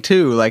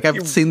 22. Like,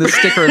 I've seen this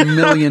sticker a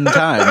million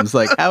times.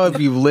 Like, how have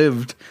you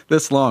lived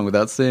this long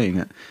without seeing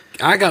it?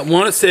 I got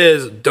one that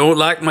says, "Don't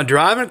like my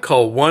driving?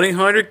 Call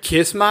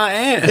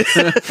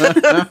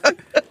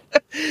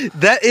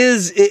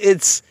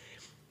 1-800-KISS-MY-ASS."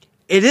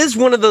 It is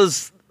one of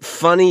those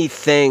funny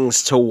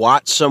things to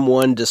watch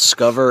someone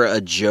discover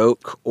a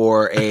joke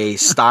or a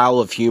style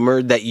of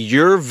humor that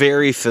you're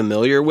very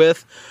familiar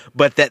with,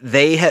 but that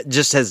they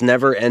just has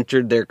never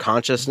entered their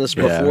consciousness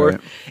before.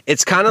 Right.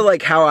 It's kind of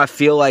like how I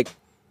feel like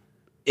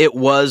it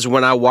was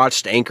when I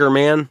watched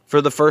Anchorman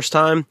for the first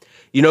time.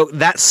 You know,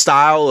 that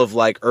style of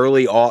like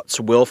early aughts,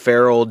 Will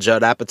Ferrell,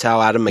 Judd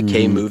Apatow, Adam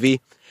McKay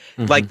movie,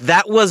 like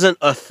that wasn't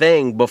a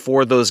thing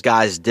before those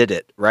guys did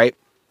it, right?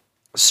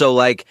 So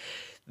like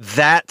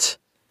that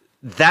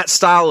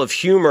style of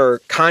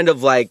humor kind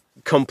of like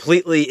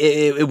completely,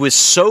 it was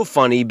so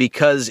funny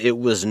because it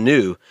was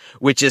new,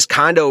 which is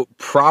kind of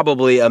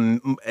probably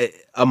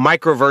a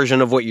micro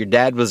version of what your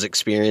dad was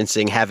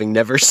experiencing, having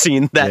never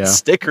seen that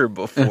sticker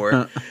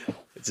before.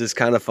 It's just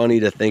kind of funny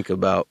to think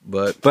about,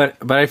 but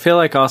I feel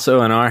like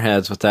also in our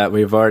heads with that,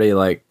 we've already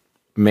like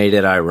made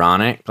it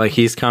ironic. Like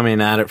he's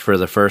coming at it for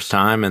the first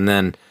time, and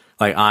then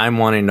like I'm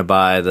wanting to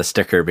buy the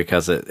sticker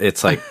because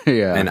it's like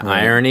an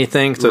irony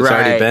thing. So it's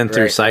already been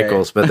through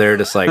cycles, but they're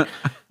just like,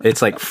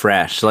 it's like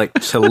fresh, like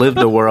to live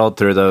the world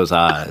through those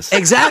eyes.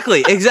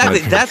 Exactly.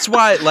 That's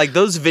why like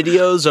those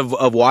videos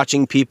of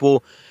watching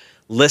people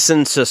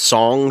listen to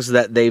songs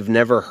that they've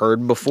never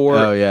heard before.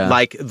 Oh, yeah.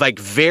 Like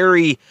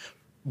very,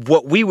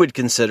 what we would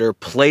consider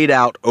played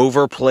out,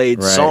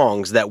 overplayed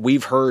songs that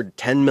we've heard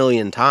 10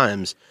 million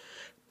times.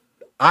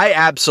 I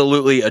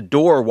absolutely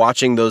adore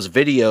watching those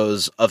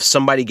videos of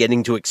somebody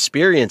getting to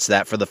experience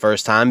that for the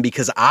first time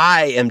because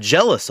I am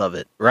jealous of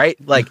it, right?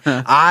 Like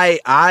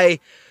I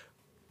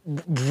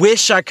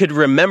wish I could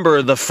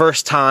remember the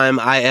first time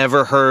I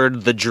ever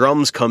heard the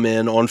drums come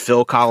in on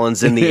Phil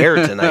Collins' In the Air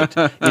Tonight.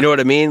 You know what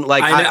I mean?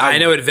 Like I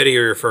know what video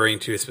you're referring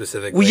to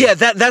specifically. Well, yeah,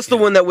 that's the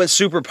one that went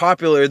super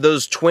popular.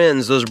 Those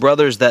twins, those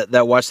brothers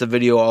that watch the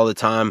video all the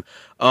time.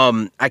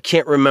 I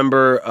can't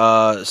remember.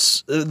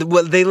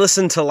 They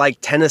listened to like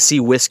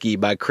Tennessee Whiskey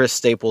by Chris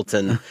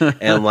Stapleton,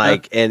 and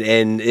like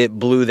and it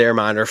blew their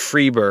mind, or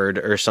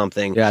Freebird or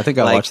something. Yeah, I think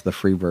I watched the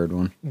Freebird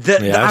one.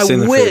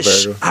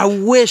 I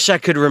wish I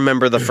could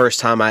remember the first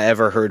time I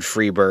ever heard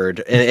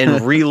Freebird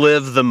and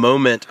relive the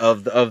moment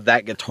of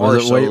that guitar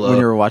solo. When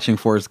you were watching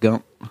Forrest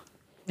Gump?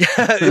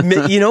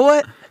 You know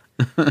what?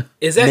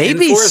 Is that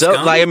maybe so?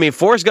 Gump? Like, I mean,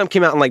 Forrest Gump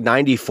came out in like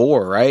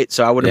 '94, right?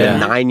 So I would have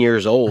been 9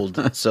 years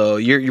old. So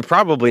you're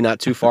probably not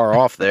too far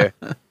off there.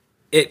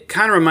 It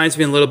kind of reminds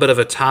me a little bit of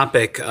a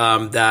topic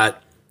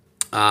that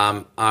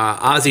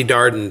Ozzy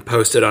Darden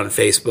posted on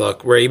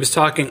Facebook, where he was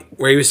talking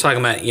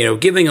about, you know,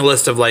 giving a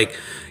list of like,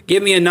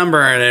 give me a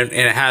number, and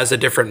it has a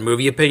different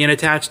movie opinion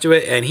attached to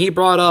it, and he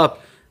brought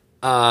up,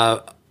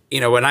 you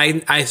know, when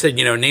I said,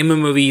 you know, name a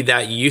movie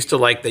that you used to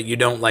like that you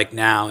don't like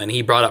now, and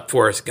he brought up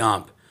Forrest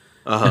Gump.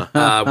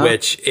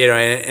 Which, you know,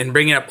 and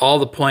bringing up all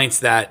the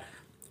points that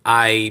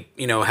I,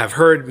 you know, have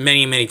heard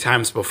many, many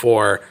times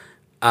before,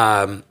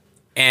 and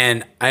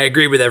I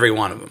agree with every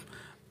one of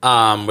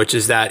them, which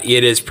is that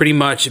it is pretty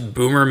much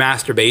boomer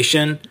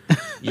masturbation.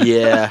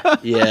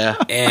 Yeah.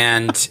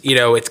 And, you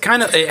know, it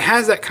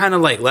has that kind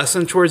of like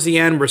lesson towards the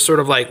end where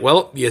sort of like,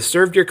 well, you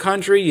served your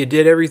country, you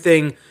did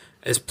everything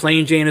as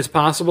plain Jane as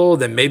possible,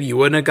 then maybe you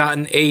wouldn't have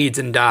gotten AIDS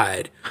and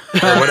died.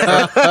 Or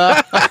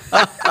whatever.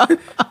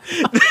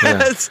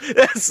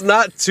 That's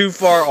not too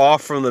far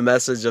off from the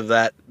message of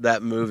that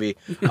movie.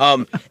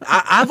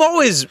 I've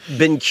always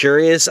been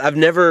curious. I've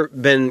never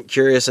been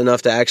curious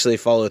enough to actually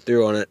follow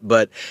through on it.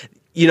 But,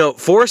 you know,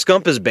 Forrest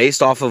Gump is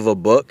based off of a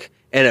book.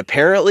 And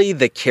apparently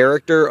the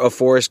character of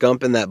Forrest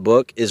Gump in that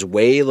book is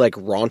way like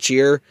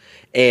raunchier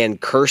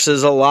and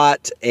curses a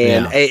lot.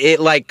 And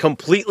it like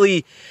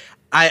completely...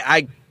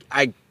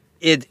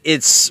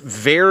 It's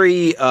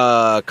very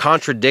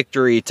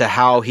contradictory to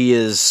how he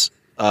is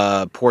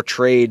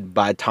portrayed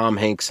by Tom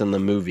Hanks in the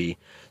movie.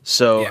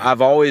 So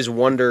I've always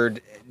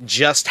wondered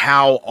just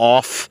how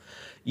off,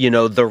 you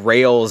know, the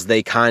rails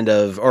they kind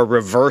of, or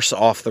reverse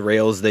off the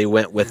rails they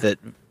went with it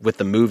with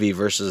the movie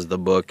versus the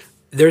book.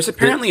 There's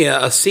apparently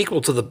a sequel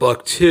to the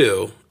book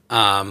too,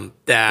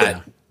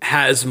 that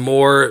has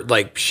more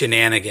like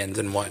shenanigans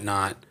and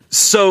whatnot.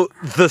 So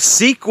the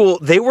sequel,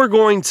 they were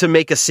going to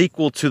make a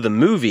sequel to the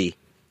movie,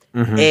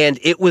 and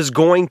it was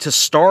going to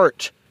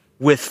start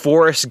with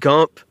Forrest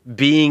Gump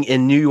being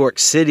in New York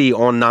City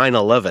on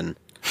 9/11.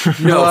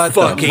 No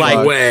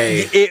fucking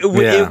way.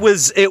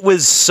 It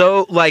was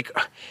so like,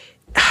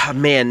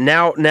 man.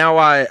 Now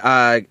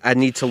I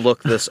need to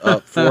look this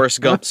up. Forrest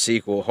Gump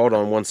sequel. Hold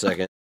on one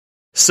second.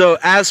 So,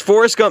 as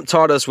Forrest Gump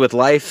taught us, with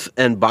life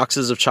and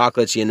boxes of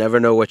chocolates, you never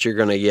know what you're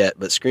going to get.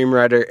 But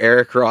screenwriter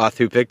Eric Roth,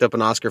 who picked up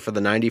an Oscar for the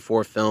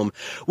 '94 film,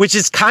 which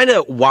is kind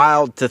of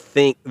wild to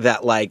think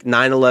that like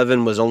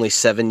 9/11 was only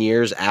 7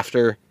 years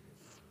after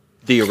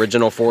the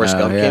original Forrest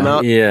Gump came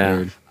out.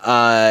 Yeah.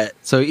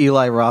 So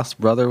Eli Roth's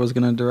brother was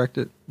going to direct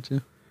it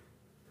too?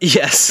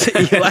 Yes.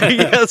 Eli,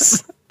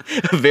 yes.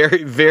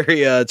 Very,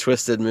 very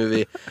twisted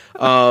movie.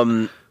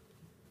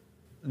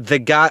 The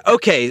guy,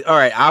 okay, all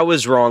right, I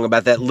was wrong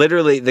about that.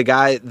 Literally, the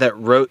guy that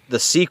wrote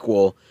the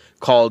sequel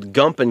called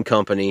Gump and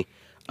Company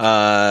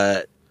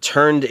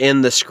turned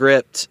in the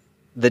script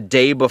the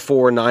day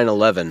before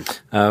 9/11.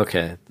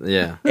 Okay,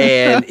 yeah.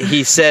 And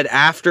he said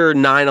after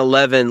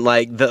 9/11,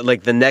 like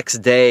the next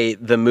day,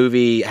 the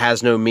movie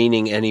has no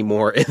meaning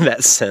anymore in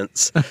that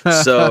sense.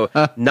 So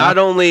not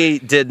only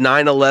did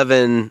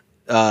 9/11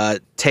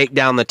 take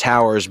down the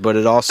towers, but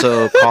it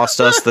also cost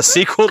us the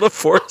sequel to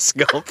Forrest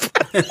Gump.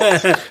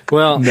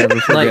 Well, Never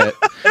forget.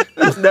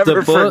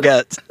 Never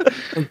forget.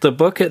 The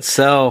book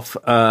itself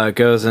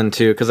goes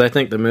into, because I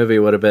think the movie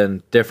would have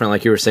been different,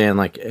 like you were saying,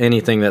 like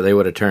anything that they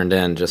would have turned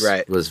in just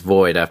was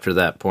void after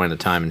that point of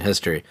time in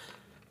history.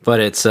 But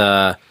it's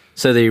so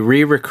they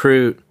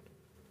re-recruit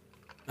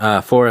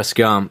Forrest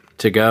Gump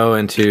to go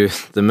into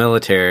the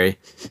military,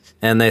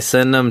 and they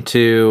send him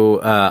to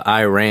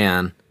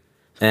Iran,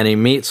 and he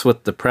meets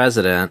with the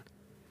president,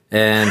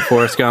 and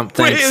Forrest Gump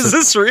thinks... Wait, is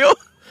this real?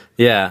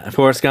 Yeah,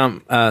 Forrest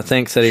Gump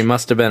thinks that he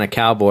must have been a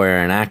cowboy or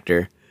an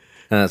actor.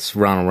 That's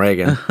Ronald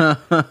Reagan.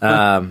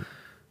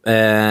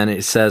 And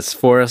he says,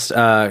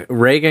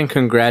 Reagan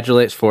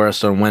congratulates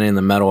Forrest on winning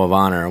the Medal of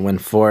Honor, when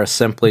Forrest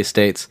simply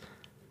states,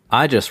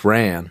 I just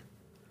ran,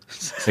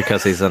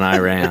 because he's in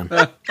Iran.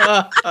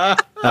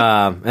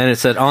 And it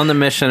said, on the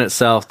mission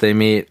itself, they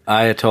meet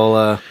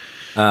Ayatollah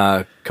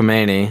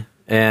Khomeini,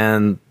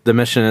 and the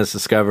mission is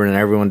discovered and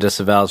everyone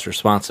disavows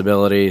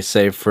responsibility,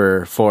 save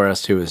for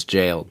Forrest, who is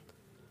jailed.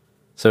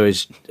 So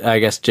he's, I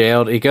guess,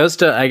 jailed. He goes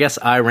to, I guess,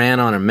 Iran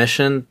on a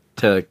mission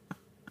to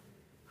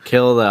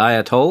kill the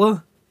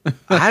Ayatollah?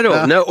 I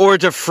don't know. Or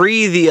to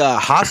free the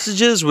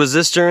hostages? Was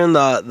this during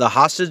the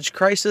hostage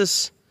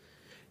crisis?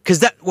 Because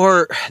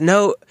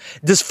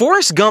does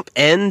Forrest Gump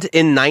end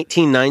in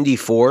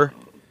 1994?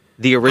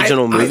 The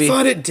original movie? I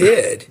thought it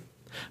did.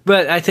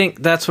 But I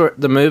think that's where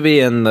the movie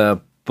and the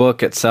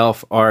book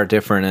itself are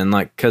different, and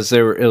like, because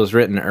it was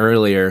written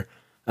earlier.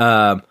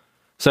 So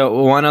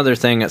one other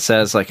thing it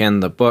says, like in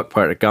the book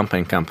part of Gump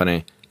and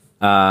Company,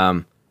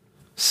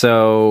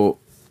 so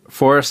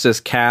Forrest is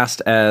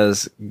cast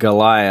as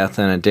Goliath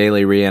in a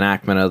daily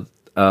reenactment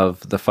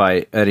of the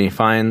fight, and he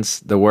finds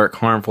the work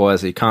harmful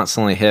as he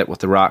constantly hit with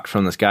the rocks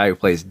from this guy who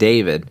plays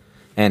David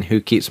and who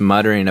keeps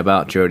muttering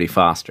about Jodie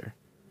Foster.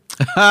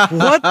 What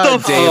the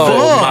fuck?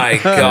 Oh my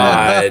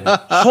god!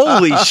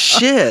 Holy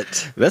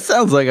shit! That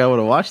sounds like I would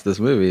have watched this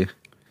movie.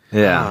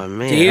 Yeah. Oh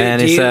man!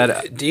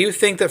 Do you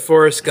think that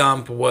Forrest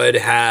Gump would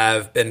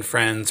have been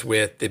friends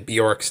with the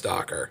Bjork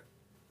stalker?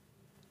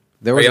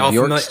 There was a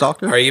Bjork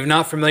stalker? Are you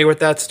not familiar with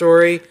that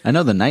story? I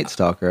know the Night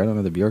Stalker. I don't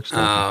know the Bjork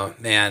stalker.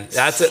 Oh man,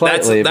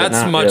 Slightly, but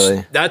not much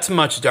really. That's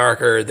much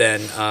darker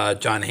than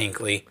John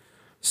Hinckley.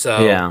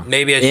 So Yeah.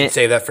 maybe I should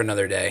save that for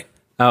another day.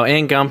 Oh,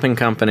 in Gump and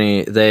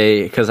Company,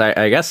 because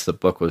I guess the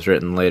book was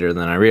written later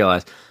than I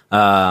realized,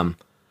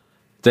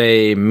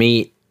 they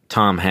meet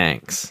Tom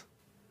Hanks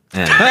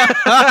and,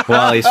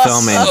 while he's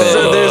filming.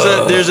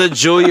 So there's a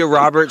Julia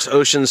Roberts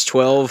Ocean's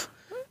 12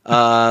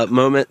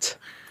 moment.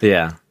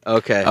 Yeah,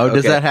 Okay. Oh, does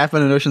okay. that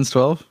happen in Ocean's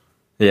 12?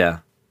 yeah.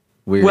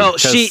 Weird. Well,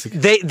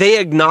 they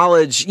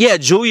acknowledge. Yeah,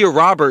 Julia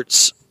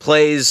Roberts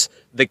plays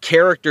the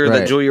character that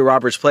Right. Julia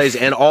Roberts plays,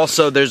 and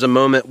also there's a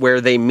moment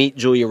where they meet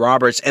Julia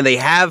Roberts, and they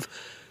have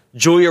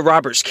Julia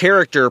Roberts'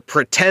 character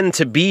pretend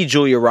to be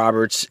Julia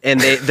Roberts,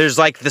 and there's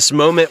like this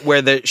moment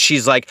where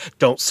she's like,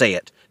 "Don't say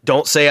it.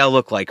 Don't say I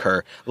look like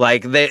her."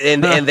 Like they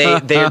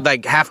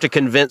like have to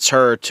convince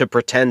her to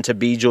pretend to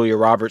be Julia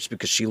Roberts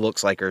because she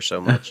looks like her so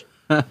much.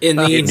 In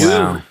the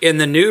Wow.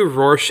 new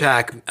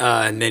Rorschach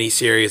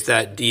miniseries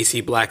that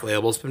DC Black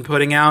Label's been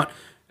putting out,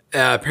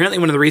 apparently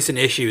one of the recent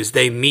issues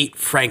they meet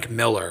Frank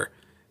Miller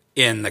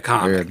in the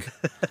comic,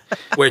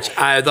 which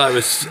I thought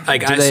was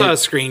like I saw a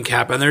screen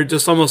cap and they're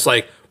just almost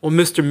like, well,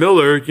 Mr.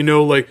 Miller,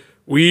 like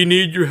we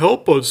need your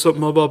help on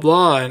something, blah blah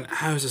blah, and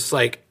I was just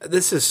like,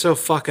 this is so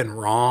fucking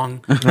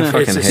wrong. I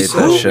fucking hate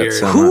so that shit weird.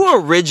 so much. Who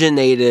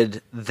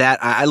originated that?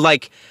 I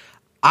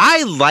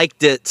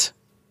liked it,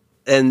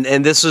 and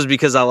this was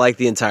because I liked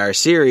the entire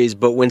series.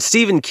 But when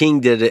Stephen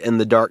King did it in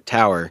The Dark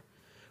Tower,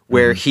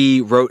 where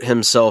he wrote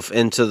himself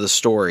into the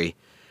story,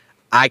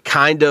 I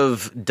kind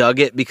of dug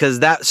it because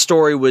that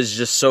story was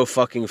just so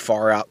fucking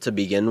far out to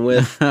begin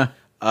with.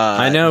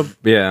 I know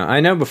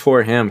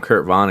before him,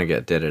 Kurt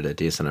Vonnegut did it a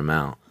decent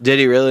amount. Did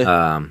he really?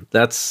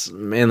 That's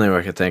mainly what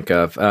I could think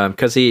of.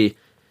 Because he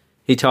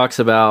talks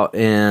about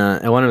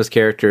in one of his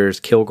characters,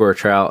 Kilgore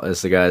Trout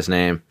is the guy's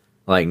name,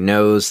 like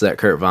knows that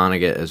Kurt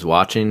Vonnegut is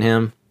watching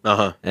him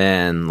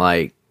and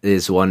like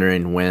is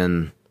wondering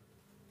when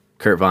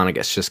Kurt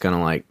Vonnegut's just going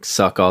to like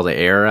suck all the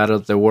air out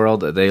of the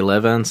world that they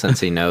live in, since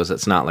he knows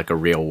it's not like a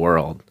real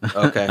world.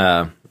 Okay.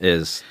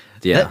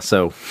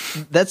 So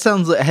that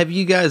sounds like, have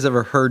you guys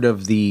ever heard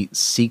of the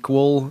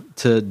sequel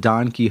to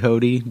Don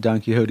Quixote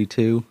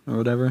 2 or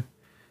whatever?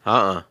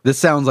 This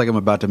sounds like I'm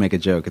about to make a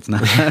joke. It's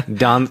not.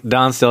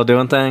 Don's still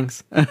doing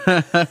things.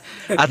 I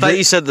thought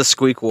you said the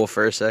Squeakquel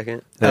for a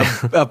second.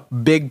 A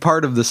big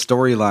part of the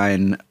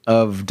storyline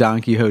of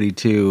Don Quixote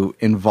 2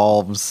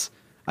 involves,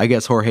 I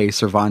guess, Jorge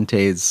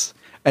Cervantes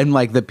and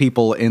like the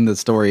people in the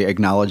story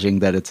acknowledging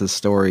that it's a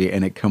story,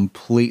 and it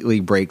completely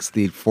breaks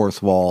the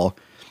fourth wall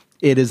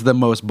it is the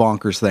most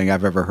bonkers thing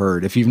I've ever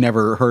heard. If you've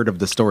never heard of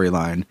the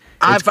storyline,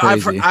 it's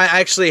crazy. I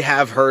actually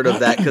have heard of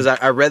that because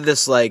I read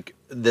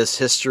this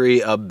history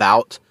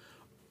about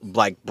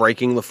like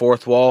breaking the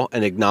fourth wall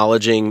and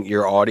acknowledging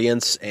your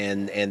audience,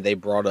 and they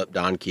brought up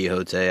Don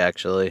Quixote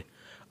actually,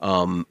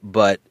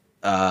 but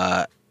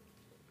I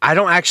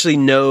don't actually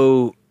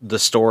know the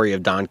story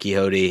of Don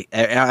Quixote.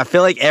 I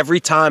feel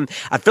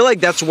like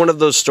that's one of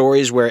those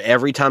stories where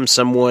every time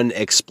someone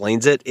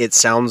explains it, it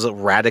sounds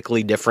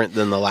radically different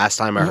than the last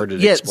time I heard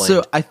it explained.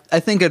 So I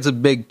think it's a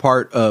big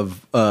part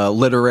of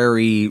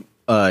literary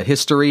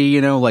history,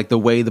 you know, like the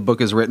way the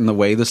book is written, the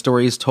way the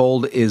story is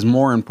told is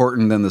more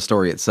important than the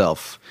story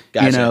itself.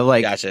 Gotcha, you know,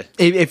 like gotcha.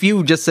 if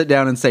you just sit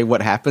down and say what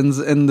happens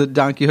in the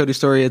Don Quixote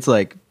story, it's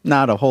like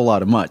not a whole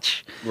lot of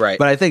much. Right.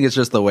 But I think it's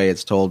just the way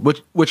it's told.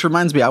 Which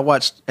reminds me,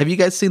 have you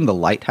guys seen The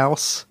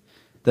Lighthouse?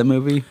 That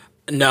movie?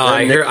 No,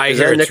 I hear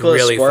it's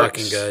Nicholas really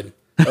Sparks? fucking good.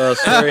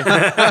 Sorry.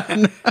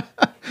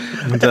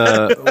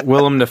 The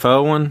Willem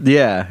Dafoe one.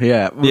 Yeah.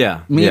 Me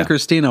yeah. and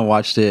Christina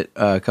watched it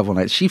a couple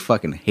nights. She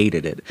fucking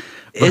hated it.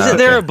 Isn't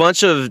there a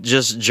bunch of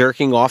just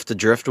jerking off to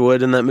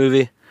driftwood in that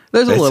movie?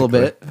 There's a little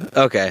bit.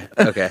 Okay.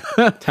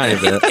 Tiny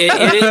bit.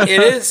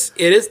 It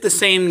is the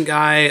same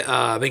guy.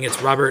 I think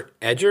it's Robert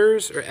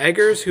Eggers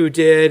who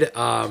did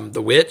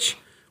The Witch,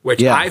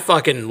 which Yeah. I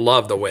fucking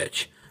love. The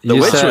Witch. The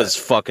You Witch said- was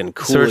fucking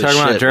cool. So we're talking as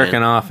about shit, jerking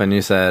man. off, and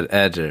you said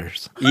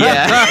edgers.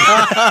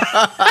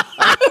 Yeah.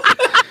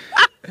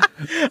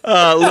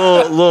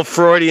 Little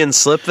Freudian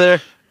slip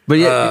there. But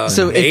yeah,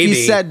 so if you maybe.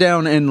 sat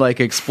down and like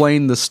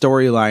explained the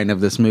storyline of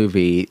this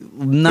movie,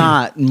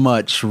 not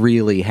much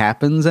really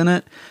happens in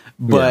it,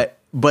 but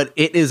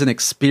it is an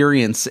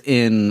experience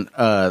in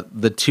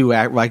the two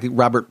act like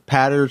Robert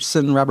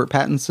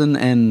Pattinson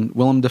and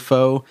Willem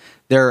Dafoe.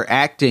 Their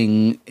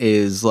acting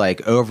is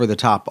like over the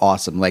top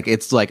awesome. Like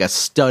it's like a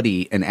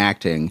study in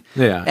acting.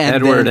 Yeah, And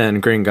Edward then-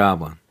 and Green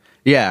Goblin.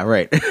 Yeah,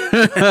 right.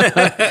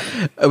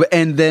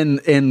 And then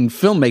in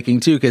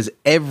filmmaking too, because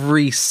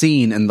every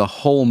scene in the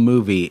whole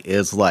movie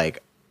is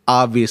like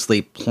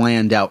obviously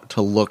planned out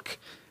to look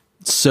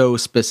so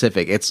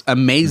specific. It's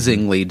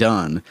amazingly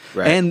done.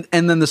 Right.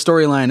 And then the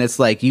storyline, it's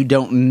like you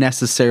don't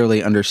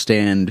necessarily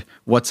understand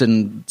what's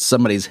in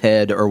somebody's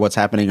head or what's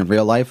happening in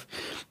real life,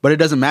 but it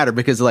doesn't matter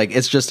because like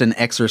it's just an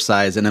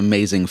exercise in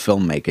amazing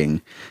filmmaking.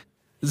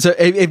 So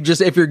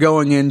if you're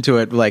going into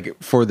it like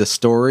for the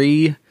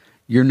story,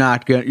 you're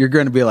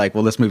going to be like,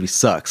 well, this movie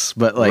sucks.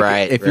 But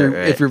like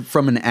if you're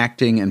from an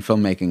acting and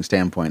filmmaking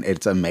standpoint,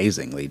 it's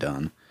amazingly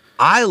done.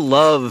 I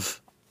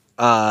love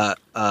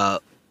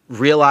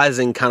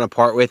realizing kind of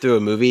partway through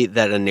a movie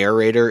that a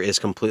narrator is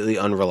completely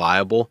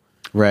unreliable.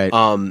 Right.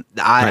 Like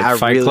I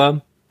Fight really,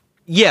 Club.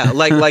 Yeah,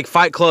 like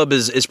Fight Club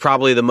is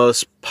probably the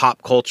most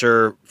pop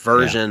culture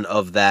version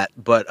of that.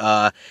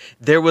 But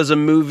there was a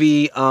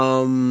movie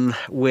not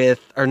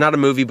a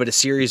movie, but a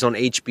series on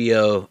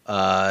HBO,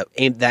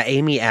 that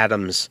Amy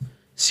Adams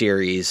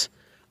series,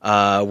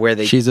 where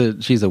they She's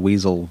a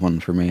weasel one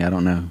for me. I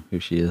don't know who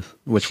she is.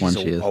 Which one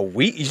she is.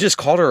 You just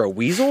called her a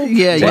weasel?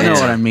 Yeah, you What? know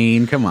what I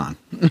mean. Come on.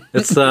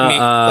 It's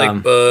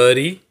Like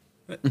Buddy.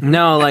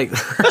 no, like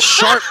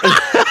Sharp.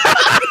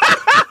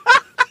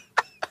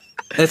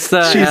 it's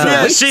the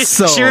Yeah,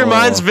 she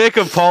reminds Vic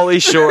of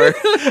Pauly Shore.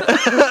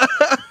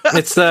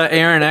 it's the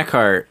Aaron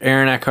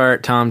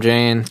Eckhart, Tom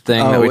Jane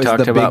thing that we it's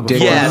talked the about big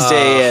before. dick Yes,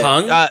 yeah.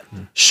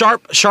 Hung?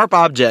 Sharp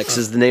Objects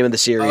is the name of the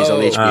series on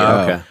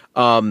HBO.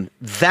 Okay.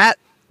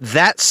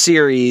 That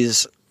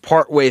series,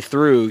 partway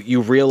through,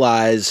 you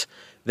realize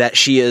that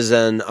she is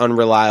an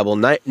unreliable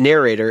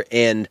narrator,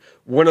 and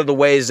one of the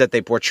ways that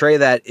they portray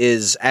that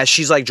is as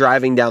she's like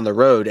driving down the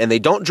road, and they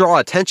don't draw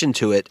attention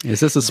to it.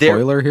 Is this a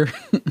spoiler here?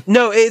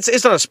 No,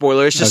 it's not a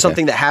spoiler. It's just Okay.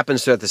 something that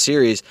happens throughout the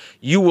series.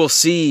 You will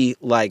see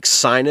like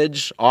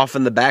signage off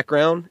in the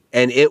background,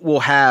 and it will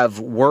have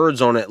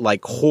words on it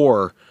like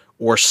whore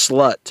or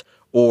slut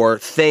or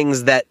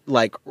things that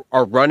like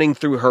are running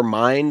through her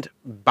mind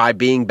by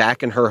being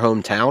back in her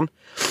hometown.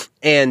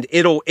 And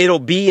it'll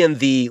be in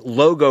the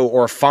logo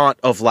or font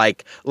of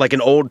like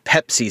an old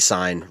Pepsi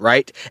sign,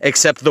 right?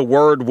 Except the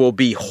word will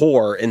be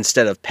whore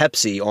instead of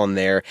Pepsi on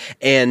there.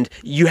 And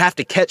you have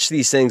to catch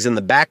these things in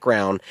the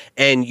background,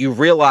 and you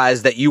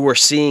realize that you were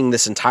seeing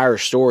this entire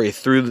story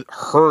through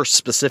her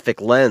specific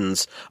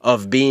lens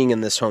of being in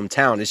this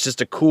hometown. It's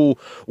just a cool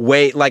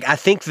way. Like, I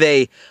think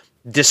they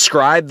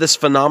describe this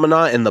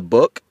phenomena in the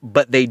book,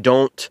 but they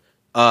don't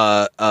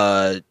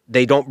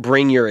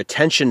bring your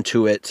attention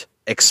to it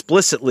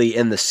explicitly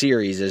in the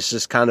series. It's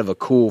just kind of a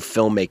cool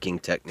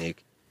filmmaking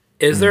technique.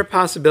 Is there a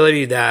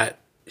possibility that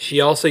she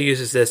also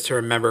uses this to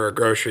remember her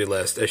grocery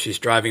list as she's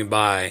driving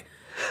by,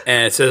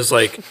 and it says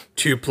like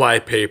 2-ply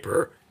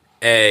paper,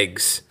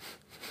 eggs,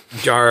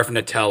 jar of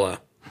Nutella?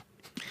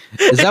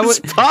 Is that It's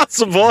what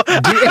possible.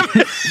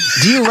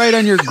 do you write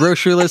on your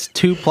grocery list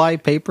 2-ply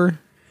paper?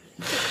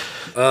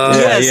 Yeah,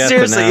 you have to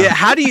seriously. know. Yeah.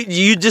 How do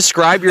you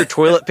describe your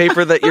toilet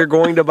paper that you're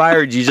going to buy,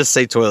 or do you just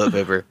say toilet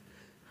paper?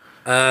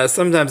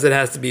 Sometimes it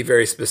has to be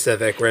very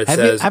specific, where it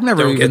says, I've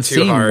never "Don't even get too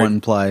seen hard."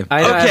 one play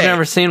I've Okay.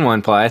 never seen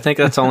one play. I think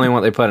that's only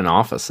what they put in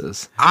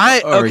offices.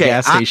 or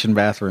gas station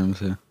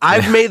bathrooms. Yeah.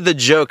 I've made the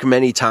joke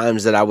many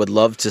times that I would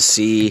love to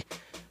see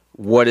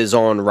what is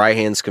on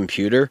Raihan's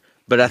computer,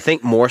 but I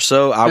think more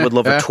so I would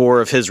love a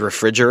tour of his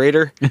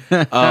refrigerator.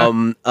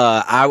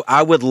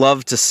 I would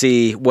love to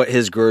see what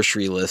his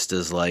grocery list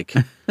is like.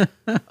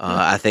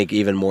 I think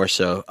even more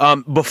so.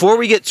 Before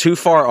we get too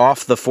far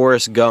off the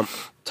Forrest Gump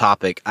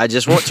topic, I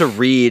just want to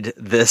read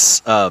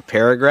this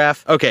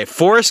paragraph. Okay,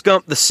 Forrest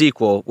Gump, the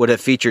sequel, would have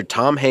featured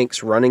Tom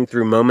Hanks running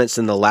through moments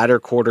in the latter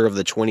quarter of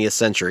the 20th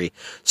century,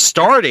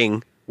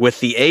 starting with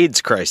the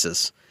AIDS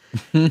crisis.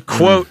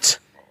 Quote,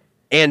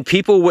 and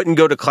people wouldn't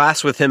go to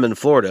class with him in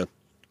Florida.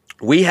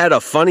 We had a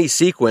funny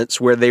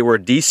sequence where they were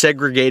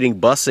desegregating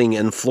busing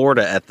in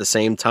Florida at the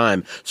same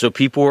time. So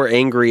people were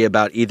angry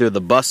about either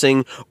the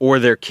busing or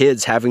their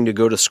kids having to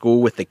go to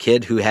school with the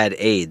kid who had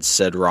AIDS,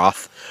 said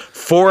Roth.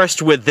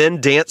 Forrest would then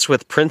dance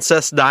with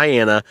Princess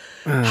Diana,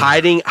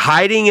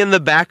 hiding in the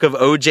back of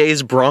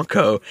OJ's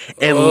Bronco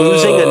and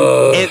losing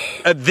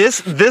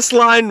this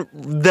line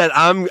that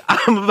I'm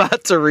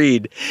about to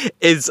read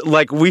is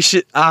like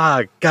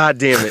God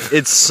damn it.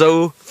 It's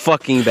so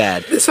fucking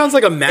bad. This sounds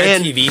like a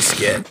Mad TV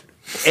skit.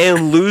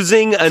 And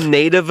losing a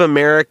Native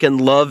American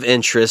love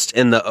interest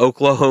in the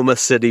Oklahoma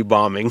City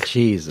bombing.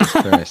 Jesus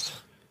Christ.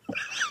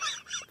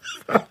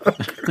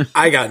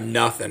 I got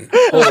nothing.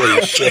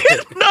 Holy shit.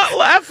 Not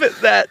laugh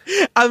at that.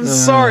 I'm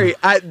sorry.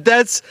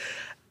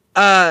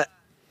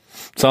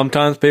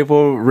 Sometimes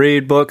people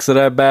read books that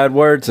have bad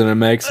words and it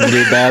makes them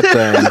do bad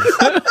things.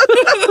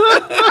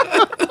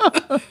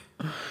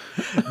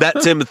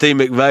 That Timothy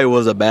McVeigh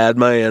was a bad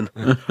man.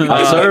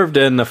 I served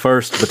in the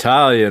 1st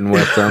Battalion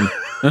with them.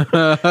 But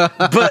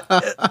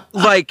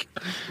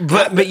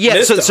yeah,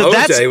 Mr. so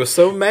that's OJ was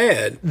so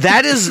mad.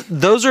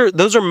 those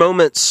are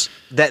moments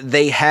that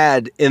they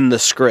had in the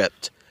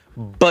script,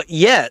 but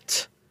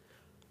yet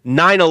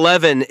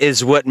 9/11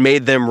 is what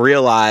made them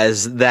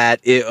realize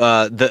that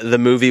the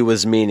movie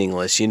was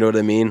meaningless. You know what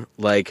I mean?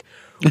 Like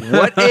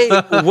You're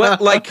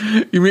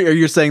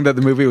saying that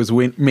the movie was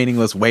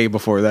meaningless way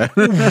before that.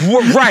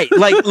 right,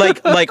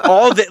 like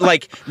all that,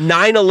 like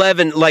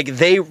 9/11, like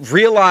they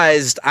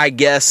realized, I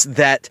guess,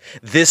 that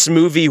this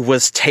movie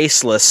was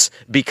tasteless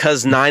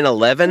because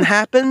 9/11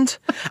 happened.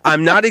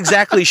 I'm not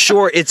exactly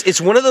sure. It's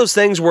one of those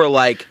things where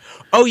like,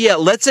 oh yeah,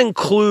 let's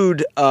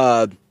include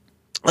the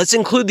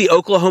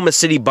Oklahoma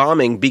City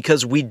bombing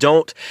because we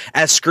don't,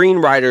 as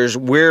screenwriters,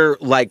 we're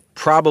like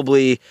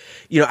probably,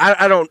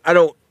 I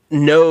don't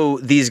know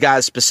these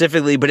guys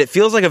specifically, but it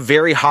feels like a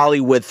very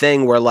Hollywood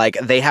thing where like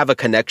they have a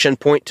connection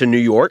point to New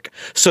York.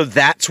 So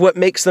that's what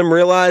makes them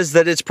realize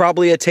that it's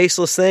probably a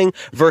tasteless thing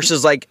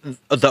versus like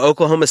the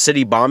Oklahoma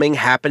City bombing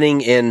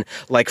happening in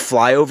like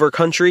flyover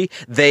country.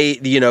 They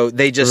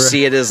just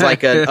see it as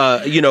like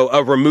a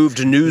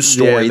removed news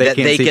story they that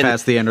can't they see can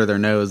past the end of their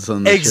nose.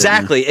 On the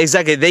exactly.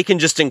 They can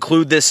just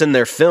include this in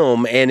their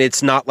film and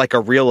it's not like a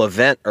real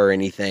event or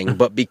anything,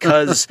 but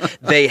because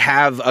they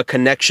have a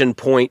connection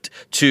point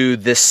to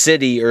this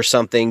city or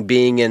something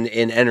being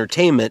in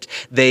entertainment,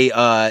 they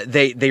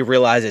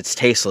realize it's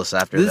tasteless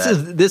after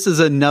that. This is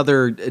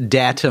another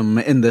datum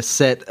in the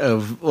set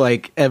of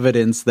like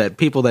evidence that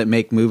people that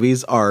make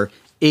movies are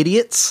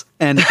idiots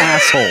and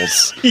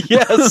assholes.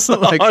 Yes,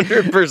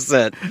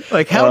 100%.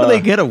 Like, how do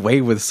they get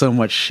away with so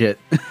much shit?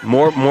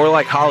 More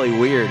like Holly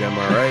Weird, am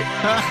I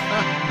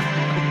right?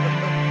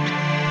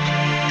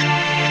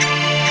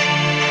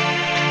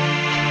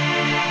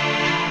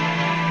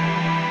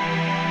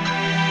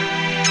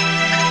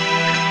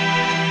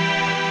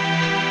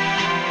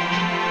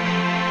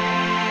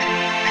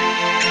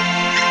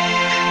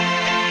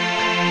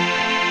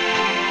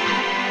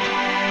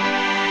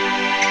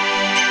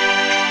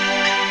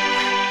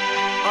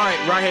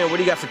 Ryan, what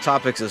do you got for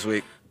topics this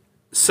week?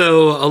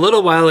 So a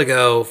little while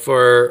ago,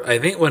 for I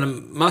think when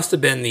it must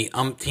have been the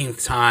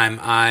umpteenth time,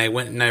 I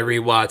went and I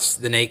rewatched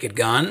The Naked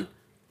Gun,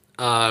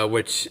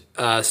 which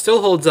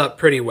still holds up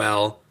pretty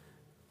well.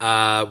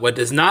 What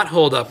does not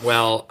hold up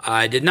well,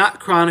 I did not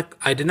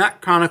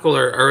chronicle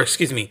or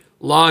excuse me,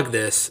 log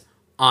this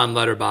on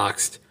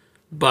Letterboxd,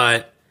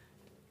 but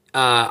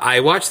I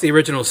watched the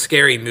original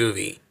Scary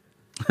Movie.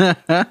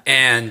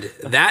 And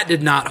that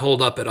did not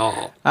hold up at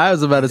all. I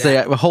was about to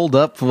say, hold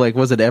up. Like,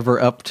 was it ever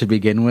up to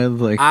begin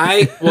with? Like,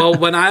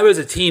 when I was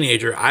a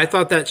teenager, I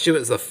thought that shit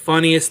was the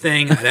funniest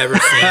thing I'd ever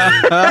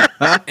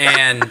seen.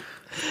 And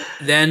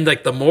then,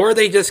 like, the more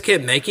they just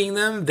kept making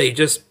them, they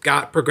just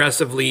got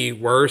progressively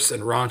worse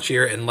and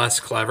raunchier and less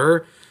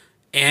clever.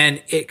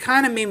 And it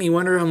kind of made me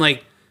wonder, I'm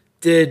like,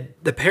 did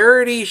the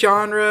parody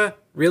genre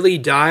really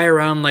die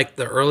around like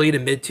the early to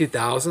mid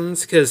 2000s?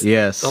 Because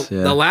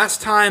the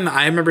last time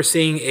I remember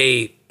seeing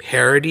a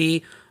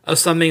parody of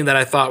something that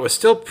I thought was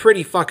still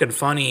pretty fucking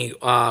funny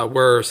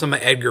were some of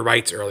Edgar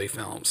Wright's early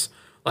films.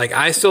 Like,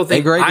 I still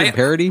think Edgar Wright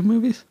parody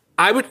movies.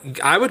 I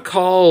would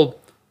call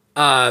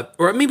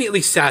or maybe at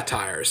least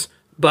satires,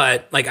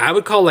 But like I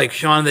would call like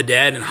Shaun of the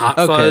Dead and Hot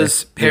Okay,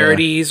 Fuzz yeah.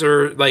 parodies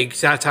or like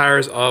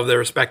satires of their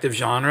respective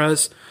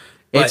genres.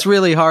 But It's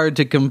really hard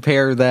to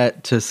compare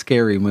that to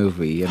Scary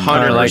Movie. And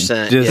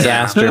 100%.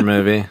 Disaster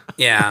movie.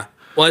 yeah.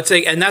 Well, it's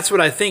like, and that's what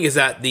I think is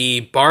that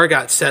the bar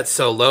got set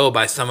so low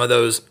by some of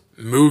those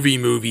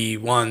movie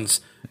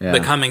ones Yeah.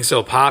 becoming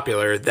so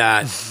popular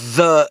that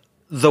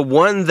The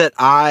one that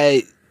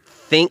I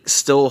think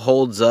still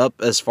holds up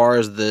as far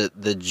as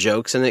the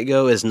jokes in it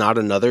go is Not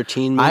Another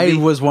Teen I Movie.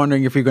 was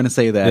wondering if you're going to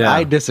say that. Yeah.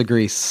 I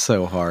disagree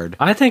so hard.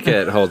 I think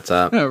it holds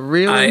up.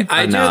 Really?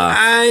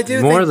 I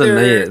do more think than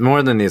they're-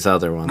 more than these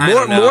other ones. I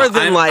don't know. More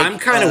than I'm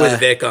kind of with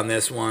Vic on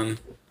this one.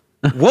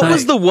 What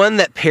was the one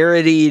that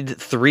parodied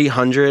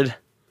 300?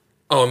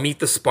 Oh, Meet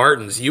the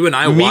Spartans. You and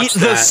I Meet watched the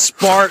that.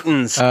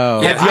 Spartans.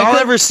 Oh. Have I y'all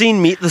could- ever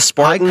seen Meet the I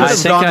Spartans? could have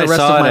think gone I the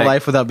rest saw of my it.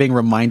 life without being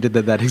reminded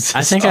that exists.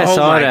 I think I Oh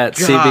saw it my at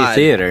God. CB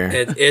Theater.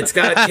 It's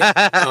got,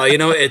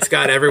 it's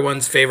got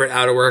everyone's favorite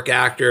out of work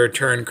actor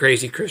turned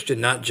crazy Christian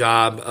nut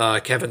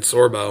job, Kevin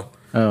Sorbo.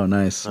 Oh,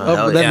 nice. hell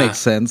but that yeah. makes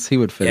sense. He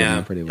would fit in Yeah.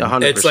 there pretty well.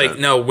 100%. It's like,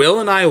 no, Will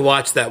and I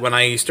watched that when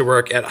I used to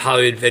work at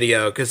Hollywood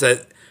Video because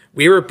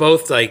we were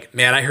both like,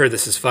 man, I heard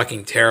this is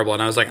fucking terrible.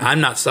 And I was like,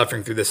 I'm not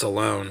suffering through this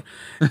alone.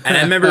 And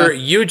I remember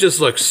you just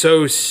looked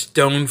so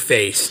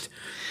stone-faced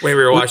when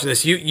we were watching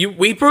this.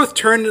 We both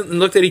turned and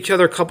looked at each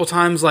other a couple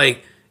times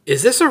like,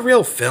 is this a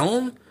real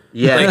film?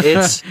 yeah,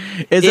 it's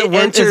Is it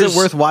enters-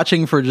 worth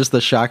watching for just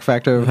the shock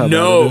factor of how bad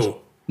it is? No.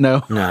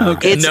 No. No.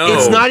 Okay. It's No.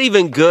 it's not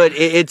even good.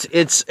 It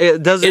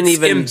doesn't It's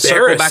even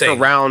circle back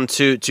embarrassing. around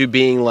to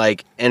being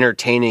like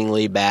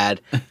entertainingly bad.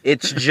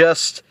 It's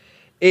just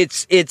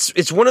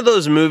it's one of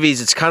those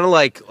movies. It's kind of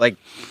like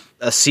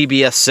a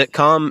CBS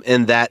sitcom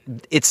in that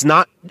it's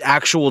not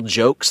actual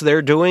jokes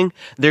they're doing.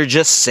 They're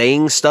just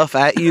saying stuff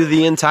at you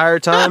the entire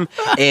time.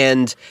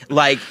 And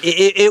like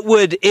it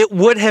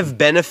would have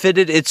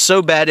benefited. It's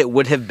so bad it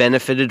would have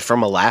benefited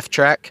from a laugh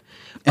track.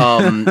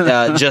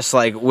 Just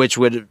like which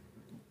would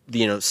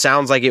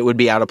sounds like it would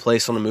be out of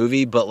place on a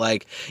movie, but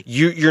like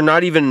you're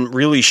not even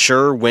really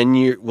sure when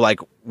you like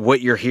what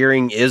you're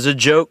hearing is a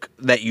joke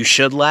that you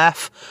should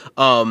laugh.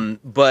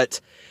 But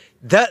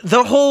that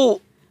the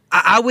whole,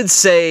 I would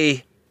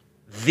say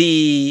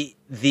the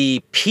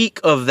peak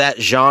of that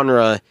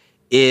genre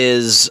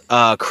is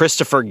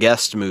Christopher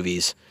Guest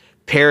movies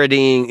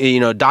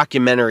parodying,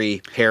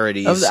 documentary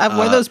parodies.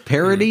 Were those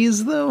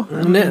parodies though?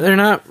 They're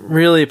not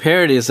really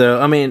parodies, though.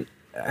 I mean,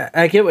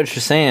 I get what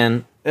you're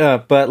saying,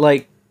 but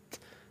like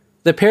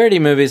the parody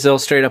movies, they'll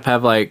straight up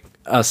have like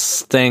a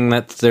thing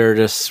that they're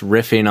just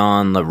riffing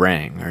on The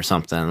Ring or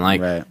something.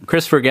 Like Right.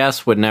 Christopher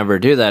Guest would never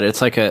do that.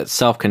 It's like a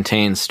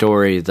self-contained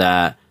story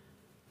that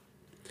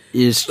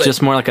is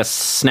just more like a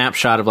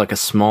snapshot of like a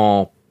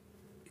small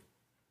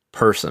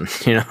person,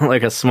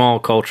 like a small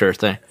culture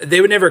thing.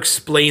 They would never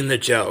explain the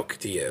joke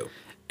to you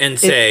and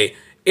say,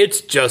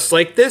 it's just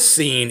like this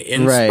scene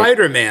in Right.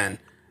 Spider-Man.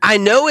 I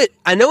know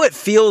it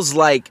feels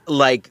like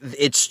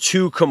it's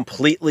two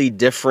completely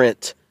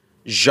different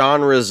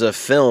genres of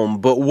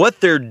film, but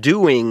what they're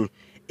doing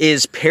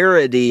is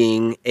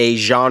parodying a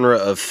genre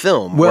of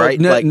film, Well, right?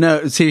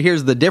 no. See,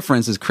 here's the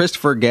difference: is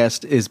Christopher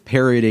Guest is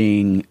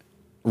parodying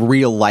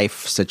real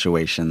life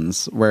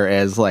situations,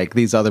 whereas like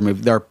these other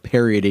movies, they're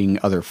parodying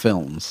other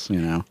films.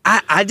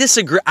 I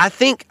disagree. I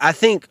think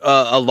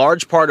a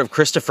large part of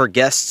Christopher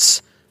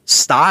Guest's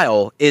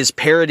style is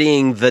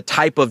parodying the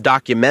type of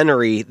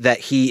documentary that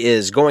he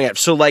is going at.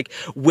 So like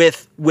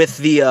with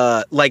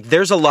the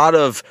there's a lot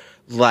of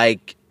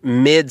like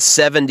mid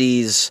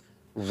 70s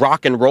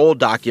rock and roll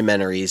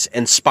documentaries,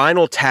 and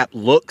Spinal Tap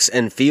looks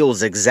and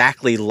feels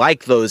exactly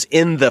like those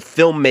in the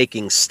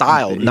filmmaking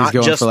style, He's not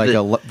going just for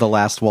like the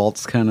Last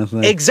Waltz kind of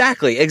thing.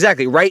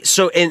 Exactly, right?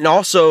 So, and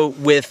also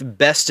with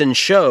Best in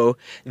Show,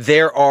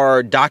 there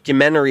are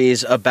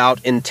documentaries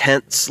about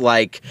intense,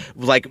 like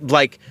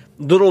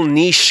little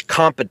niche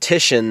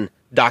competition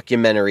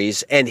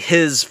documentaries, and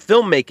his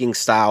filmmaking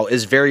style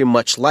is very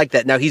much like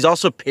that. Now, he's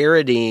also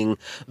parodying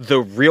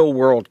the real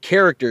world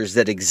characters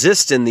that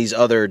exist in these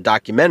other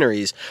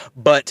documentaries,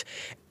 but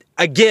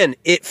again,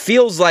 it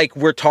feels like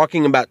we're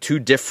talking about two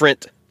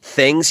different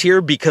things here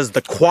because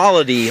the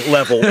quality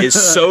level is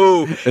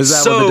so Is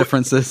that what the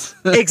difference is?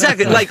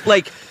 exactly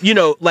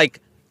like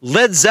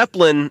Led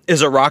Zeppelin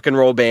is a rock and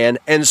roll band,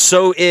 and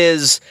so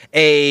is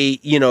a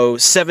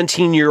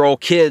 17-year-old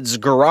kid's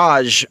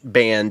garage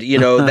band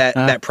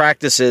that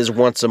practices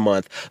once a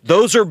month.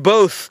 Those are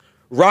both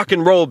rock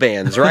and roll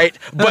bands, right?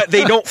 But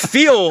they don't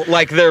feel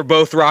like they're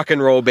both rock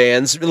and roll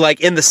bands, like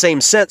in the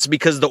same sense,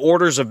 because the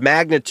orders of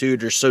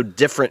magnitude are so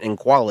different in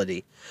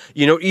quality.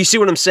 You see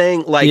what I'm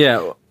saying? Like,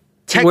 Yeah.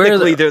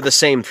 technically they're the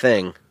same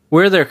thing.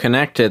 Where they're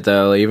connected,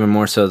 though, even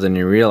more so than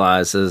you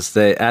realize, is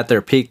they at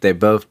their peak they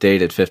both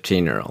dated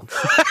 15-year-olds.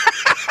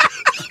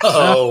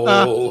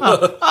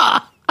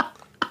 Oh.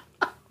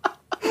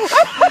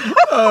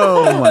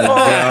 Oh my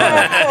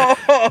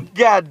god!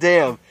 God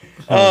damn.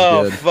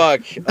 Oh, good.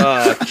 Fuck.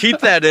 Keep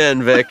that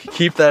in, Vic.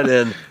 Keep that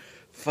in.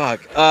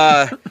 Fuck.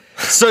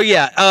 So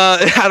yeah,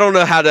 I don't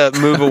know how to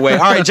move away. All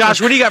right,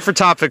 Josh, what do you got for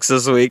topics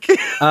this week?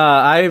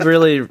 I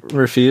really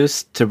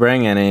refused to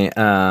bring any,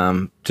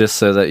 just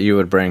so that you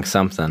would bring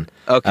something.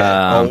 Okay.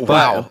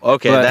 Wow.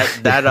 Okay,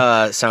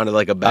 that sounded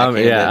like a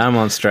backhanded. Yeah, I'm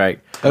on strike.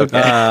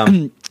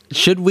 Okay.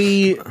 Should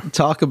we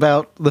talk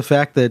about the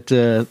fact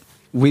that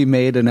we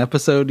made an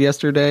episode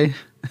yesterday?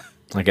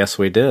 I guess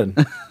we did.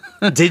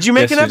 Did you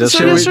make Yes, an you did.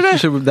 episode yesterday?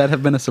 Should that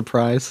have been a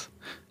surprise?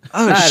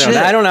 Oh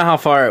I don't know how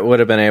far it would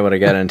have been able to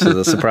get into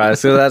the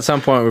surprise. Because at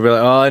some point we'd be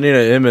like, "Oh, I need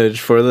an image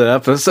for the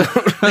episode,"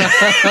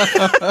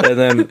 and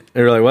then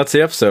they're like, "What's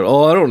the episode?"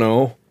 "Oh, I don't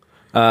know."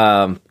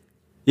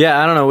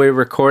 Yeah, I don't know. We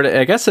recorded.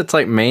 I guess it's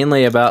like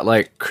mainly about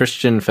like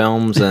Christian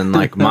films and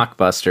like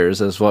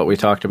mockbusters is what we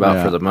talked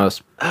about for the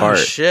most part.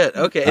 Oh shit.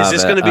 Okay. Is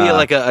this going to be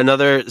like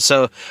another?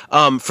 So,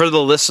 for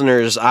the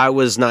listeners, I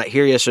was not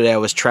here yesterday. I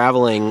was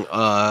traveling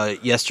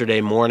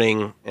yesterday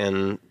morning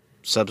and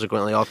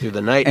subsequently all through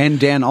the night. And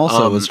Dan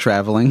also was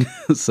traveling.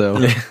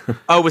 So,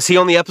 oh, was he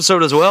on the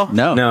episode as well?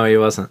 No, he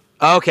wasn't.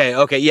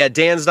 Okay. Yeah,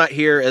 Dan's not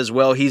here as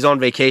well. He's on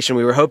vacation.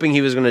 We were hoping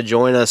he was going to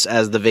join us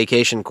as the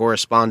vacation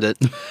correspondent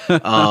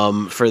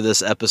for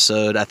this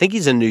episode. I think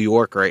he's in New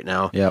York right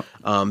now. Yep.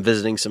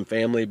 Visiting some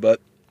family,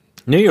 but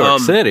New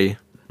York City.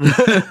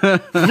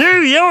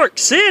 New York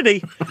City.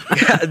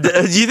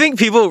 Do you think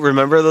people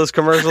remember those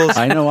commercials?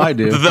 I know I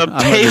do. The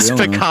Pace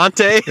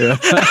Picante.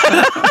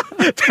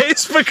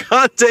 Pace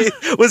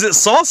Picante. Was it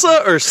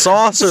salsa or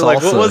sauce or Salsa,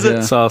 like what was it? yeah.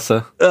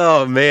 Salsa.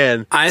 Oh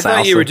man. I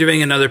thought you were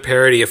doing another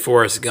parody of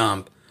Forrest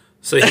Gump,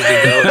 so you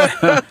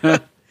could go.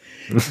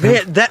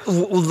 Man,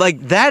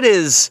 that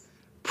is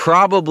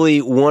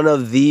probably one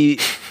of the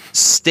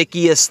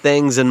stickiest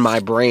things in my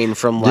brain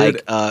from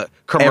like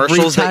commercials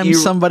Every time that you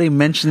somebody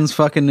mentions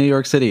fucking New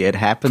York City, it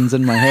happens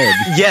in my head.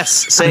 Yes,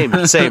 same,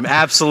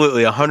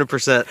 absolutely,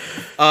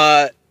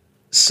 100%.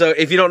 So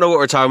if you don't know what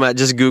we're talking about,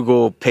 just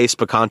Google Pace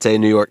Picante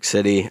New York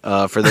City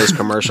for those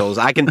commercials.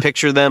 I can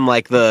picture them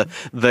like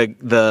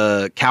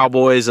the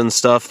cowboys and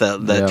stuff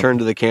that turn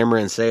to the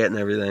camera and say it and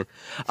everything.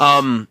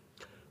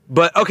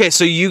 But okay,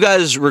 so you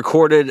guys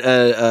recorded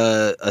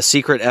a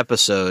secret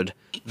episode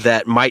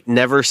that might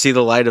never see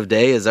the light of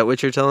day. Is that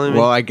what you're telling me?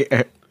 Well,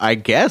 I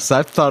guess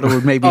I thought it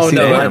would maybe see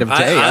the light of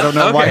day. I don't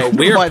know why.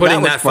 We were why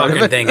putting was that part of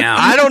fucking it. thing out.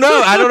 I don't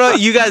know.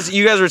 You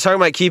guys were talking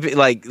about keeping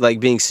like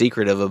being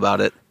secretive about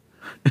it.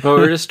 Well,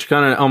 we're just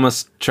gonna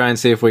almost try and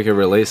see if we could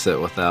release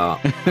it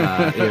without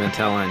even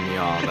telling you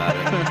all about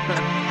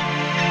it.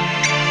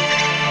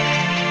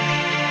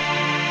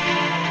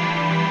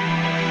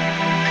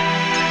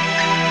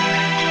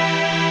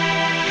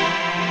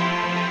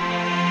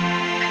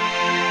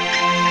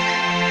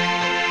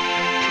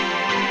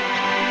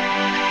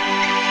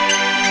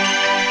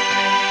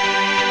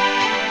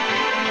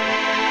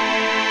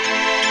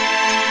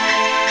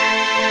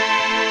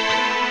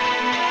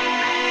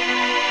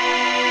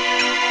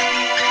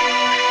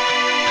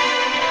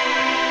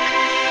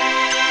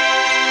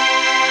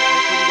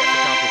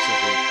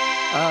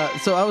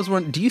 So I was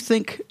wondering, do you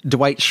think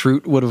Dwight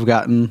Schrute would have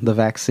gotten the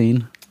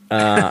vaccine?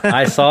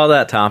 I saw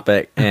that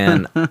topic,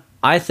 and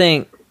I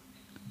think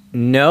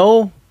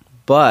no,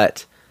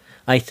 but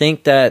I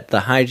think that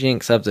the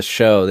hijinks of the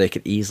show, they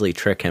could easily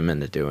trick him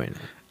into doing it.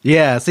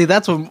 Yeah, see,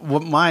 that's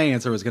what my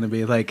answer was going to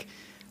be. Like,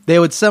 they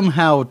would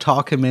somehow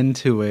talk him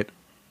into it,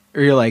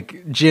 or you're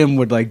like, Jim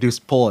would like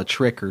pull a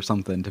trick or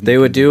something. They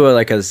would do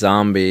a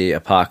zombie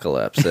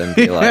apocalypse and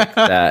be like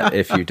that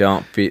if you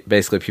don't,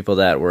 basically people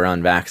that were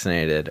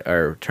unvaccinated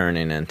are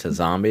turning into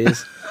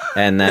zombies.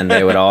 And then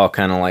they would all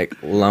kind of like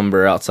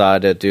lumber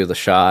outside to do the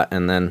shot,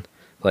 and then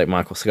like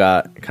Michael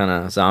Scott kind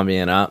of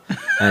zombieing up.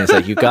 And he's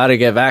like, you got to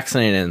get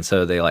vaccinated. And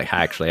so they like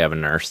actually have a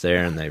nurse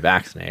there and they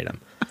vaccinate him.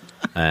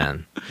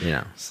 And,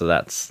 so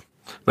that's...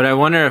 But I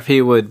wonder if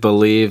he would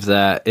believe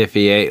that if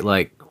he ate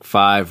like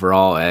 5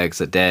 raw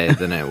eggs a day,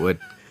 then it would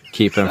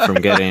keep him from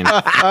getting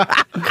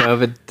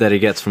COVID that he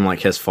gets from like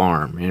his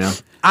farm,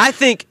 I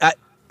think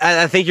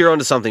you're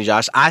onto something,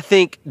 Josh. I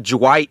think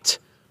Dwight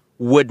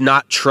would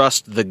not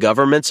trust the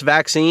government's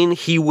vaccine.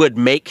 He would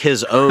make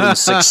his own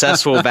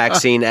successful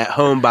vaccine at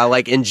home by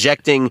like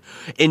injecting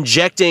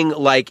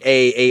like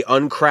a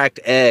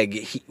uncracked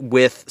egg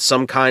with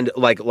some kind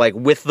like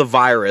with the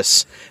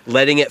virus,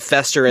 letting it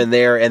fester in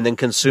there and then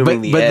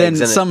consuming the eggs. But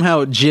then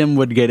somehow Jim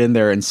would get in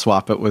there and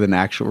swap it with an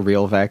actual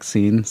real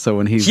vaccine. So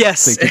when he's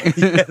yes,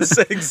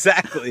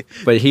 exactly.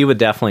 But he would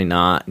definitely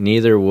not.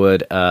 Neither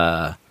would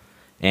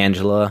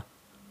Angela.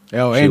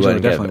 Oh,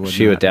 Angela definitely would.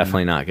 She would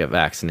definitely not get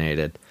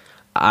vaccinated.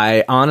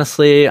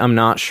 I'm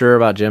not sure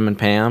about Jim and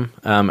Pam.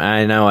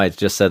 I know I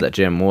just said that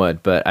Jim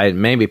would, but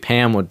maybe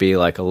Pam would be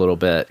like a little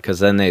bit, because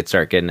then they'd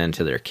start getting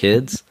into their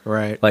kids.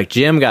 Right. Like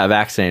Jim got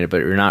vaccinated, but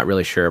you're not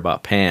really sure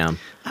about Pam.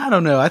 I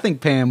don't know. I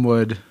think Pam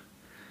would.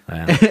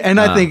 Yeah. And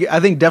I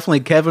think definitely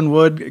Kevin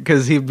would,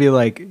 because he'd be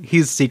like,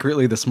 he's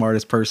secretly the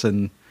smartest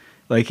person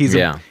Like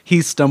Yeah.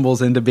 he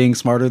stumbles into being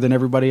smarter than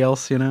everybody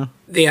else, you know?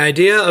 The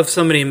idea of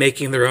somebody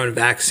making their own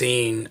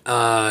vaccine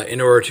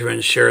in order to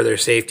ensure their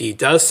safety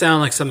does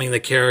sound like something the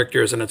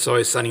characters in It's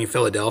Always Sunny in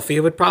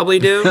Philadelphia would probably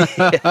do.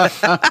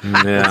 That's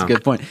a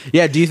good point.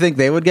 Yeah, do you think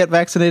they would get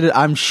vaccinated?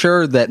 I'm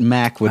sure that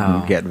Mac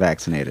wouldn't get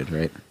vaccinated,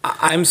 right?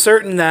 I'm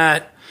certain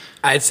that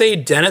I'd say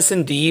Dennis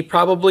and Dee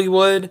probably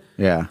would.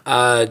 Yeah.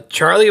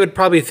 Charlie would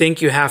probably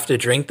think you have to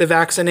drink the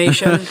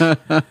vaccination.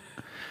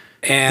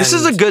 And This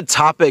is a good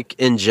topic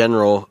in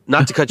general.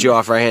 Not to cut you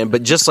off, right hand,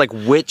 but just like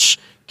which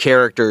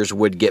characters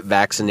would get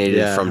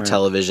vaccinated from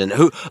television?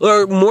 Who,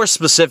 or more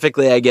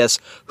specifically, I guess,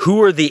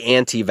 who are the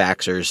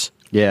anti-vaxxers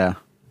Yeah.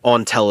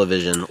 on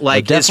television?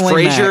 Like, is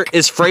definitely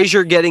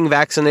Frasier getting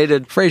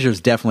vaccinated? Frasier's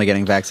definitely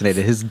getting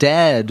vaccinated. His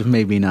dad,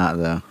 maybe not,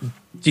 though.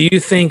 Do you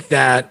think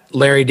that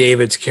Larry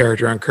David's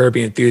character on Curb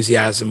Your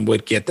Enthusiasm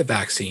would get the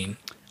vaccine?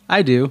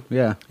 I do,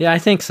 yeah. Yeah, I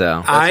think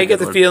so. I get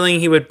the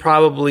feeling he would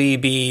probably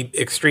be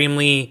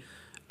extremely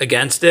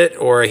against it,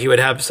 or he would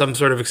have some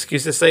sort of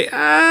excuse to say,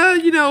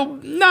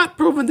 not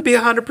proven to be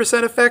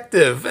 100%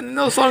 effective. And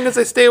as long as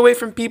I stay away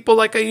from people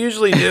like I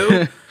usually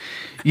do.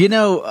 You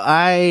know,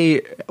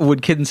 I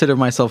would consider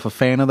myself a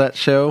fan of that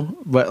show,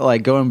 but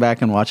like going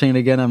back and watching it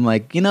again, I'm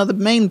like, the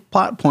main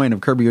plot point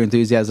of Curb Your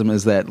Enthusiasm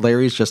is that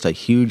Larry's just a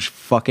huge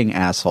fucking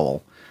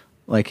asshole.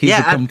 Like he's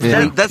a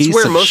complete that's piece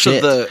where of most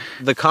shit. of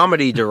the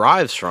comedy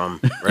derives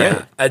from, right?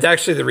 Yeah, it's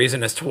actually the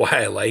reason as to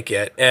why I like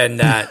it. And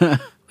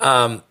that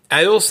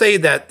I will say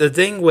that the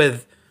thing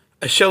with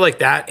a show like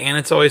that and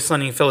It's Always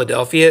Sunny in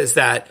Philadelphia is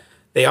that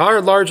they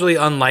are largely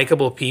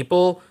unlikable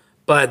people,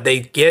 but they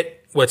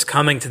get what's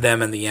coming to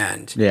them in the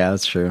end. Yeah,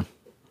 that's true.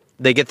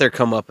 They get their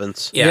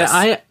comeuppance. Yes.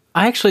 Yeah,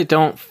 I actually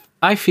don't.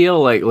 I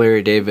feel like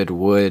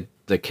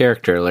the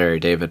character Larry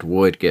David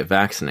would get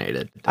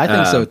vaccinated. I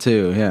think so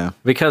too. Yeah,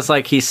 because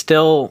like he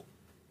still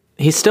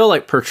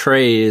like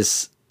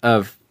portrays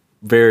a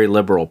very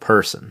liberal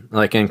person,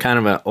 like in kind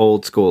of an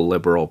old school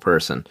liberal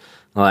person.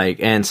 Like,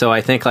 and so I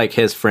think like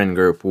his friend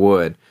group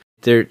would.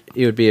 It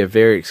would be a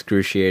very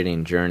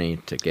excruciating journey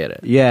to get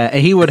it. yeah,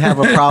 and he would have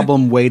a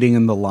problem waiting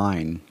in the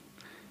line.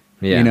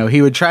 Yeah.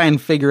 He would try and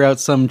figure out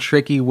some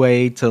tricky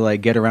way to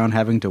like get around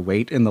having to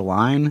wait in the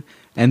line,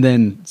 and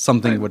then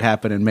something would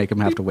happen and make him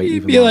have to wait You'd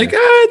even be longer. like,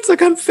 it's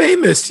like I'm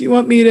famous. You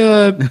want me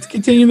to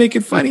continue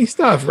making funny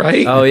stuff,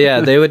 right? Oh yeah,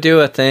 they would do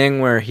a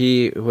thing where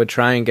he would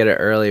try and get it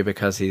early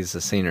because he's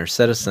a senior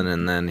citizen,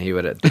 and then he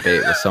would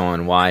debate with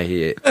someone why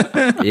he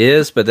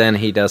is, but then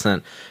he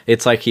doesn't.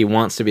 It's like he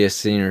wants to be a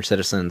senior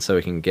citizen so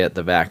he can get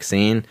the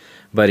vaccine,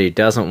 but he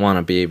doesn't want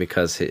to be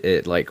because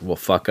it like will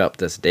fuck up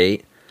this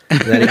date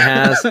that he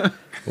has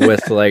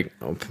with like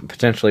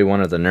potentially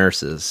one of the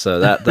nurses. So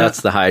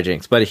that's the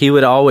hijinks. But he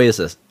would always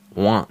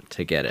want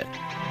to get it. All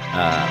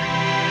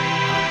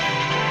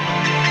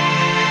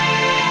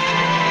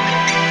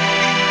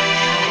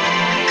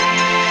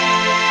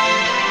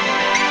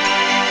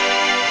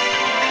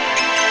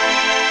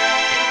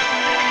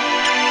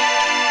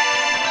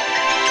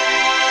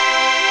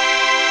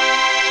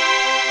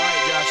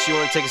right, Josh, you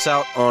want to take us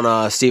out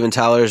on Steven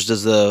Tyler's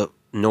Does the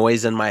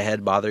Noise in My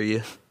Head Bother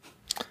You?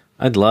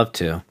 I'd love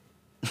to.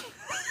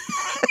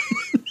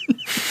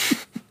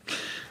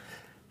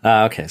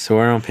 Okay, so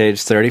we're on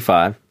page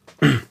 35.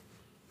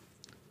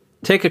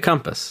 Take a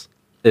compass.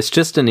 It's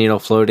just a needle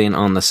floating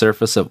on the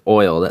surface of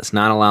oil that's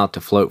not allowed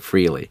to float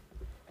freely.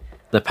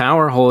 The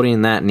power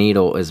holding that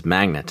needle is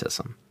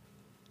magnetism.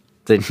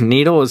 The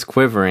needle is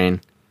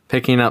quivering,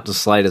 picking up the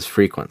slightest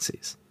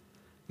frequencies.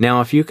 Now,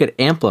 if you could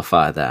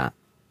amplify that,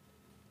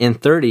 in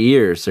 30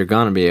 years, they're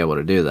going to be able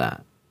to do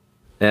that.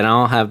 And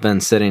I'll have been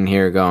sitting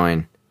here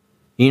going,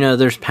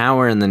 there's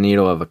power in the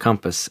needle of a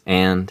compass,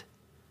 and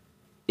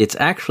it's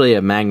actually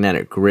a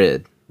magnetic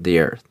grid, the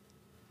Earth.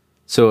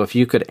 So if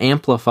you could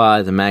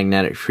amplify the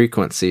magnetic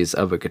frequencies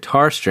of a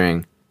guitar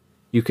string,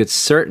 you could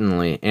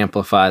certainly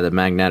amplify the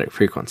magnetic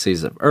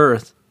frequencies of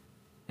Earth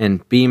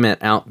and beam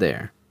it out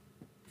there.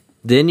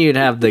 Then you'd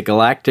have the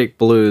galactic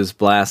blues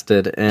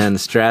blasted and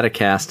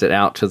Stratocasted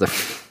out to the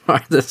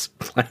farthest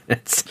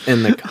planets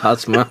in the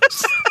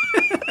cosmos.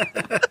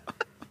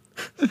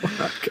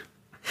 Fuck.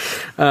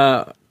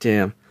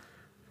 Damn.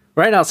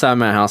 Right outside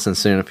my house in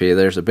Sunapee,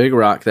 there's a big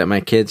rock that my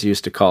kids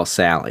used to call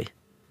Sally.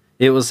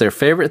 It was their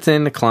favorite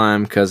thing to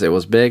climb because it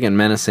was big and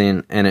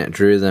menacing and it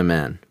drew them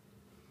in.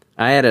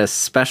 I had a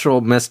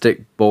special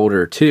mystic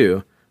boulder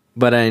too,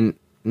 but I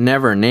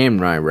never named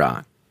my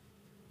rock.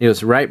 It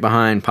was right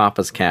behind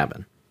Papa's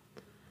cabin.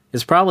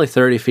 It's probably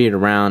 30 feet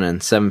around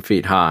and 7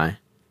 feet high.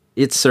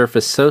 Its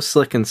surface so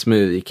slick and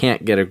smooth you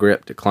can't get a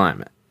grip to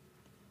climb it.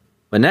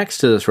 But next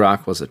to this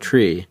rock was a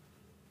tree,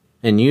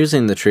 and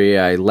using the tree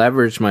I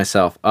leveraged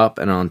myself up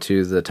and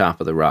onto the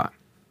top of the rock.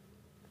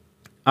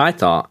 I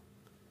thought,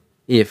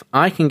 if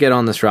I can get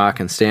on this rock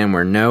and stand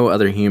where no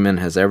other human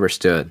has ever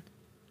stood,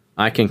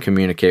 I can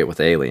communicate with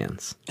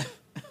aliens.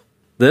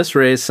 This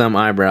raised some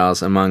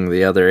eyebrows among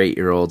the other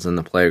 8-year-olds in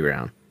the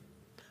playground.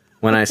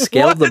 When I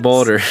scaled the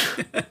boulder,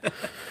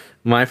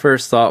 my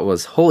first thought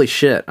was, holy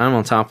shit, I'm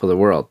on top of the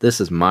world.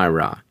 This is my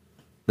rock.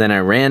 Then I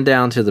ran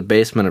down to the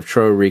basement of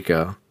Troy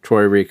Rico,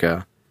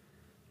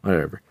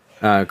 whatever,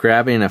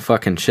 grabbing a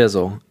fucking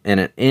chisel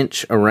and an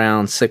inch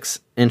around 6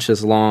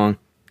 inches long,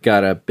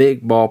 got a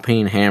big ball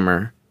peen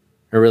hammer,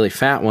 a really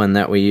fat one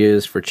that we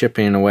used for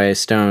chipping away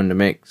stone to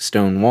make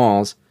stone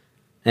walls,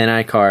 and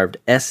I carved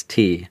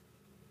ST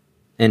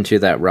into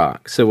that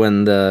rock. So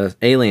when the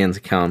aliens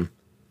come,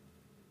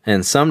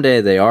 and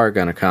someday they are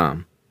going to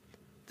come,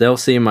 they'll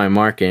see my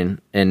marking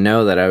and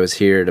know that I was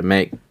here to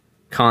make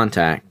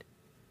contact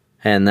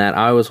and that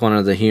I was one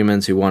of the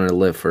humans who wanted to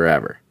live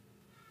forever.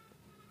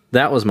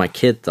 That was my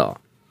kid thought.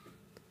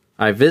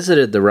 I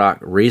visited the rock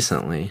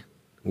recently,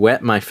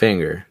 wet my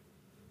finger,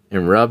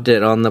 and rubbed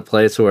it on the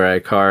place where I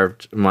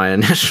carved my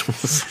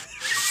initials.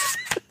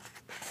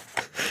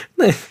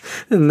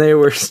 And they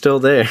were still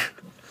there.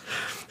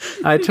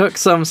 I took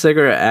some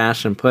cigarette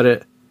ash and put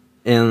it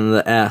in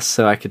the S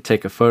so I could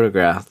take a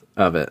photograph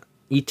of it.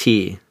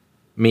 E.T.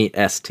 meet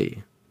ST.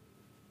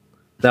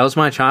 That was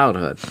my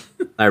childhood.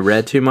 I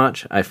read too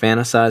much. I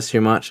fantasized too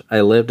much.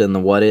 I lived in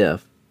the what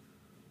if.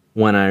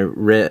 When I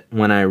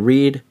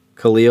read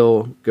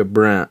Khalil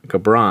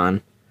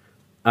Gibran,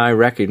 I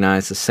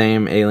recognize the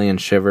same alien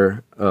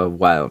shiver of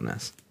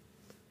wildness.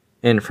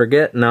 And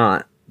forget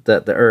not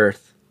that the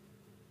earth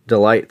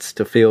delights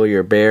to feel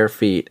your bare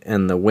feet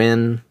and the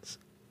winds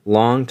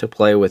long to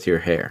play with your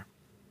hair.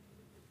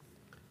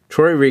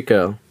 Troy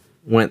Rico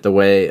went the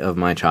way of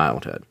my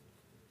childhood.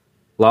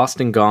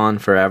 Lost and gone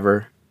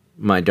forever,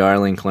 my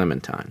darling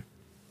Clementine.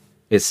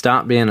 It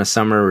stopped being a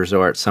summer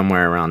resort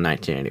somewhere around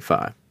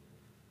 1985.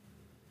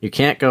 You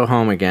can't go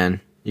home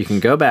again. You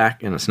can go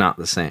back and it's not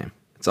the same.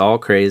 It's all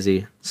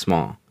crazy,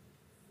 small.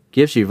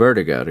 Gives you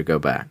vertigo to go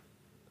back.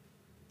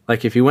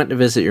 Like if you went to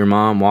visit your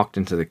mom, walked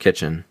into the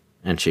kitchen,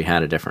 and she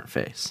had a different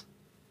face.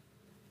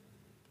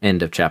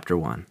 End of chapter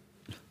 1.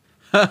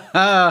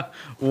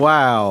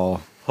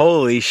 Wow.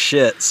 Holy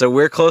shit. So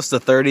we're close to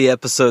 30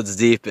 episodes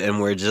deep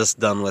and we're just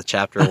done with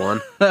chapter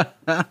 1.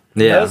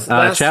 Yeah,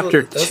 Those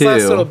chapter those 2.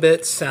 last little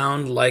bits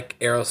sound like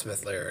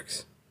Aerosmith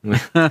lyrics.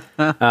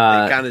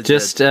 Kinda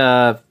Just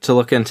to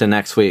look into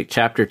next week,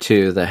 chapter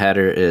 2, the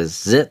header is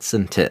Zits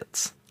and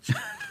Tits.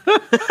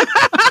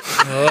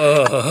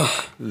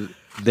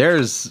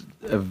 There's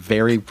a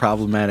very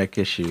problematic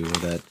issue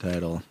with that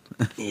title.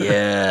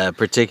 Yeah,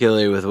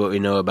 particularly with what we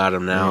know about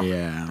him now.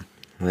 Yeah.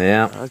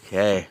 Yeah.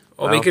 Okay.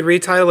 Well, we could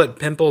retitle it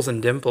Pimples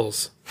and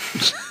Dimples.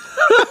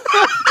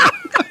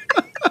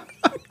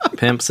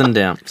 Pimps and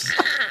Dimps.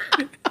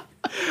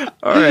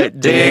 All right,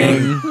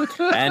 ding.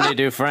 Andy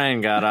Dufresne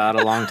got out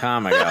a long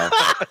time ago.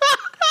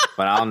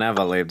 But I'll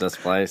never leave this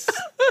place.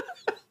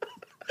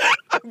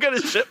 I'm going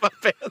to shit my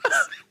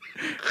pants.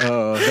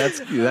 Oh,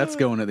 that's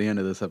going at the end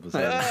of this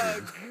episode.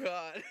 Oh, God.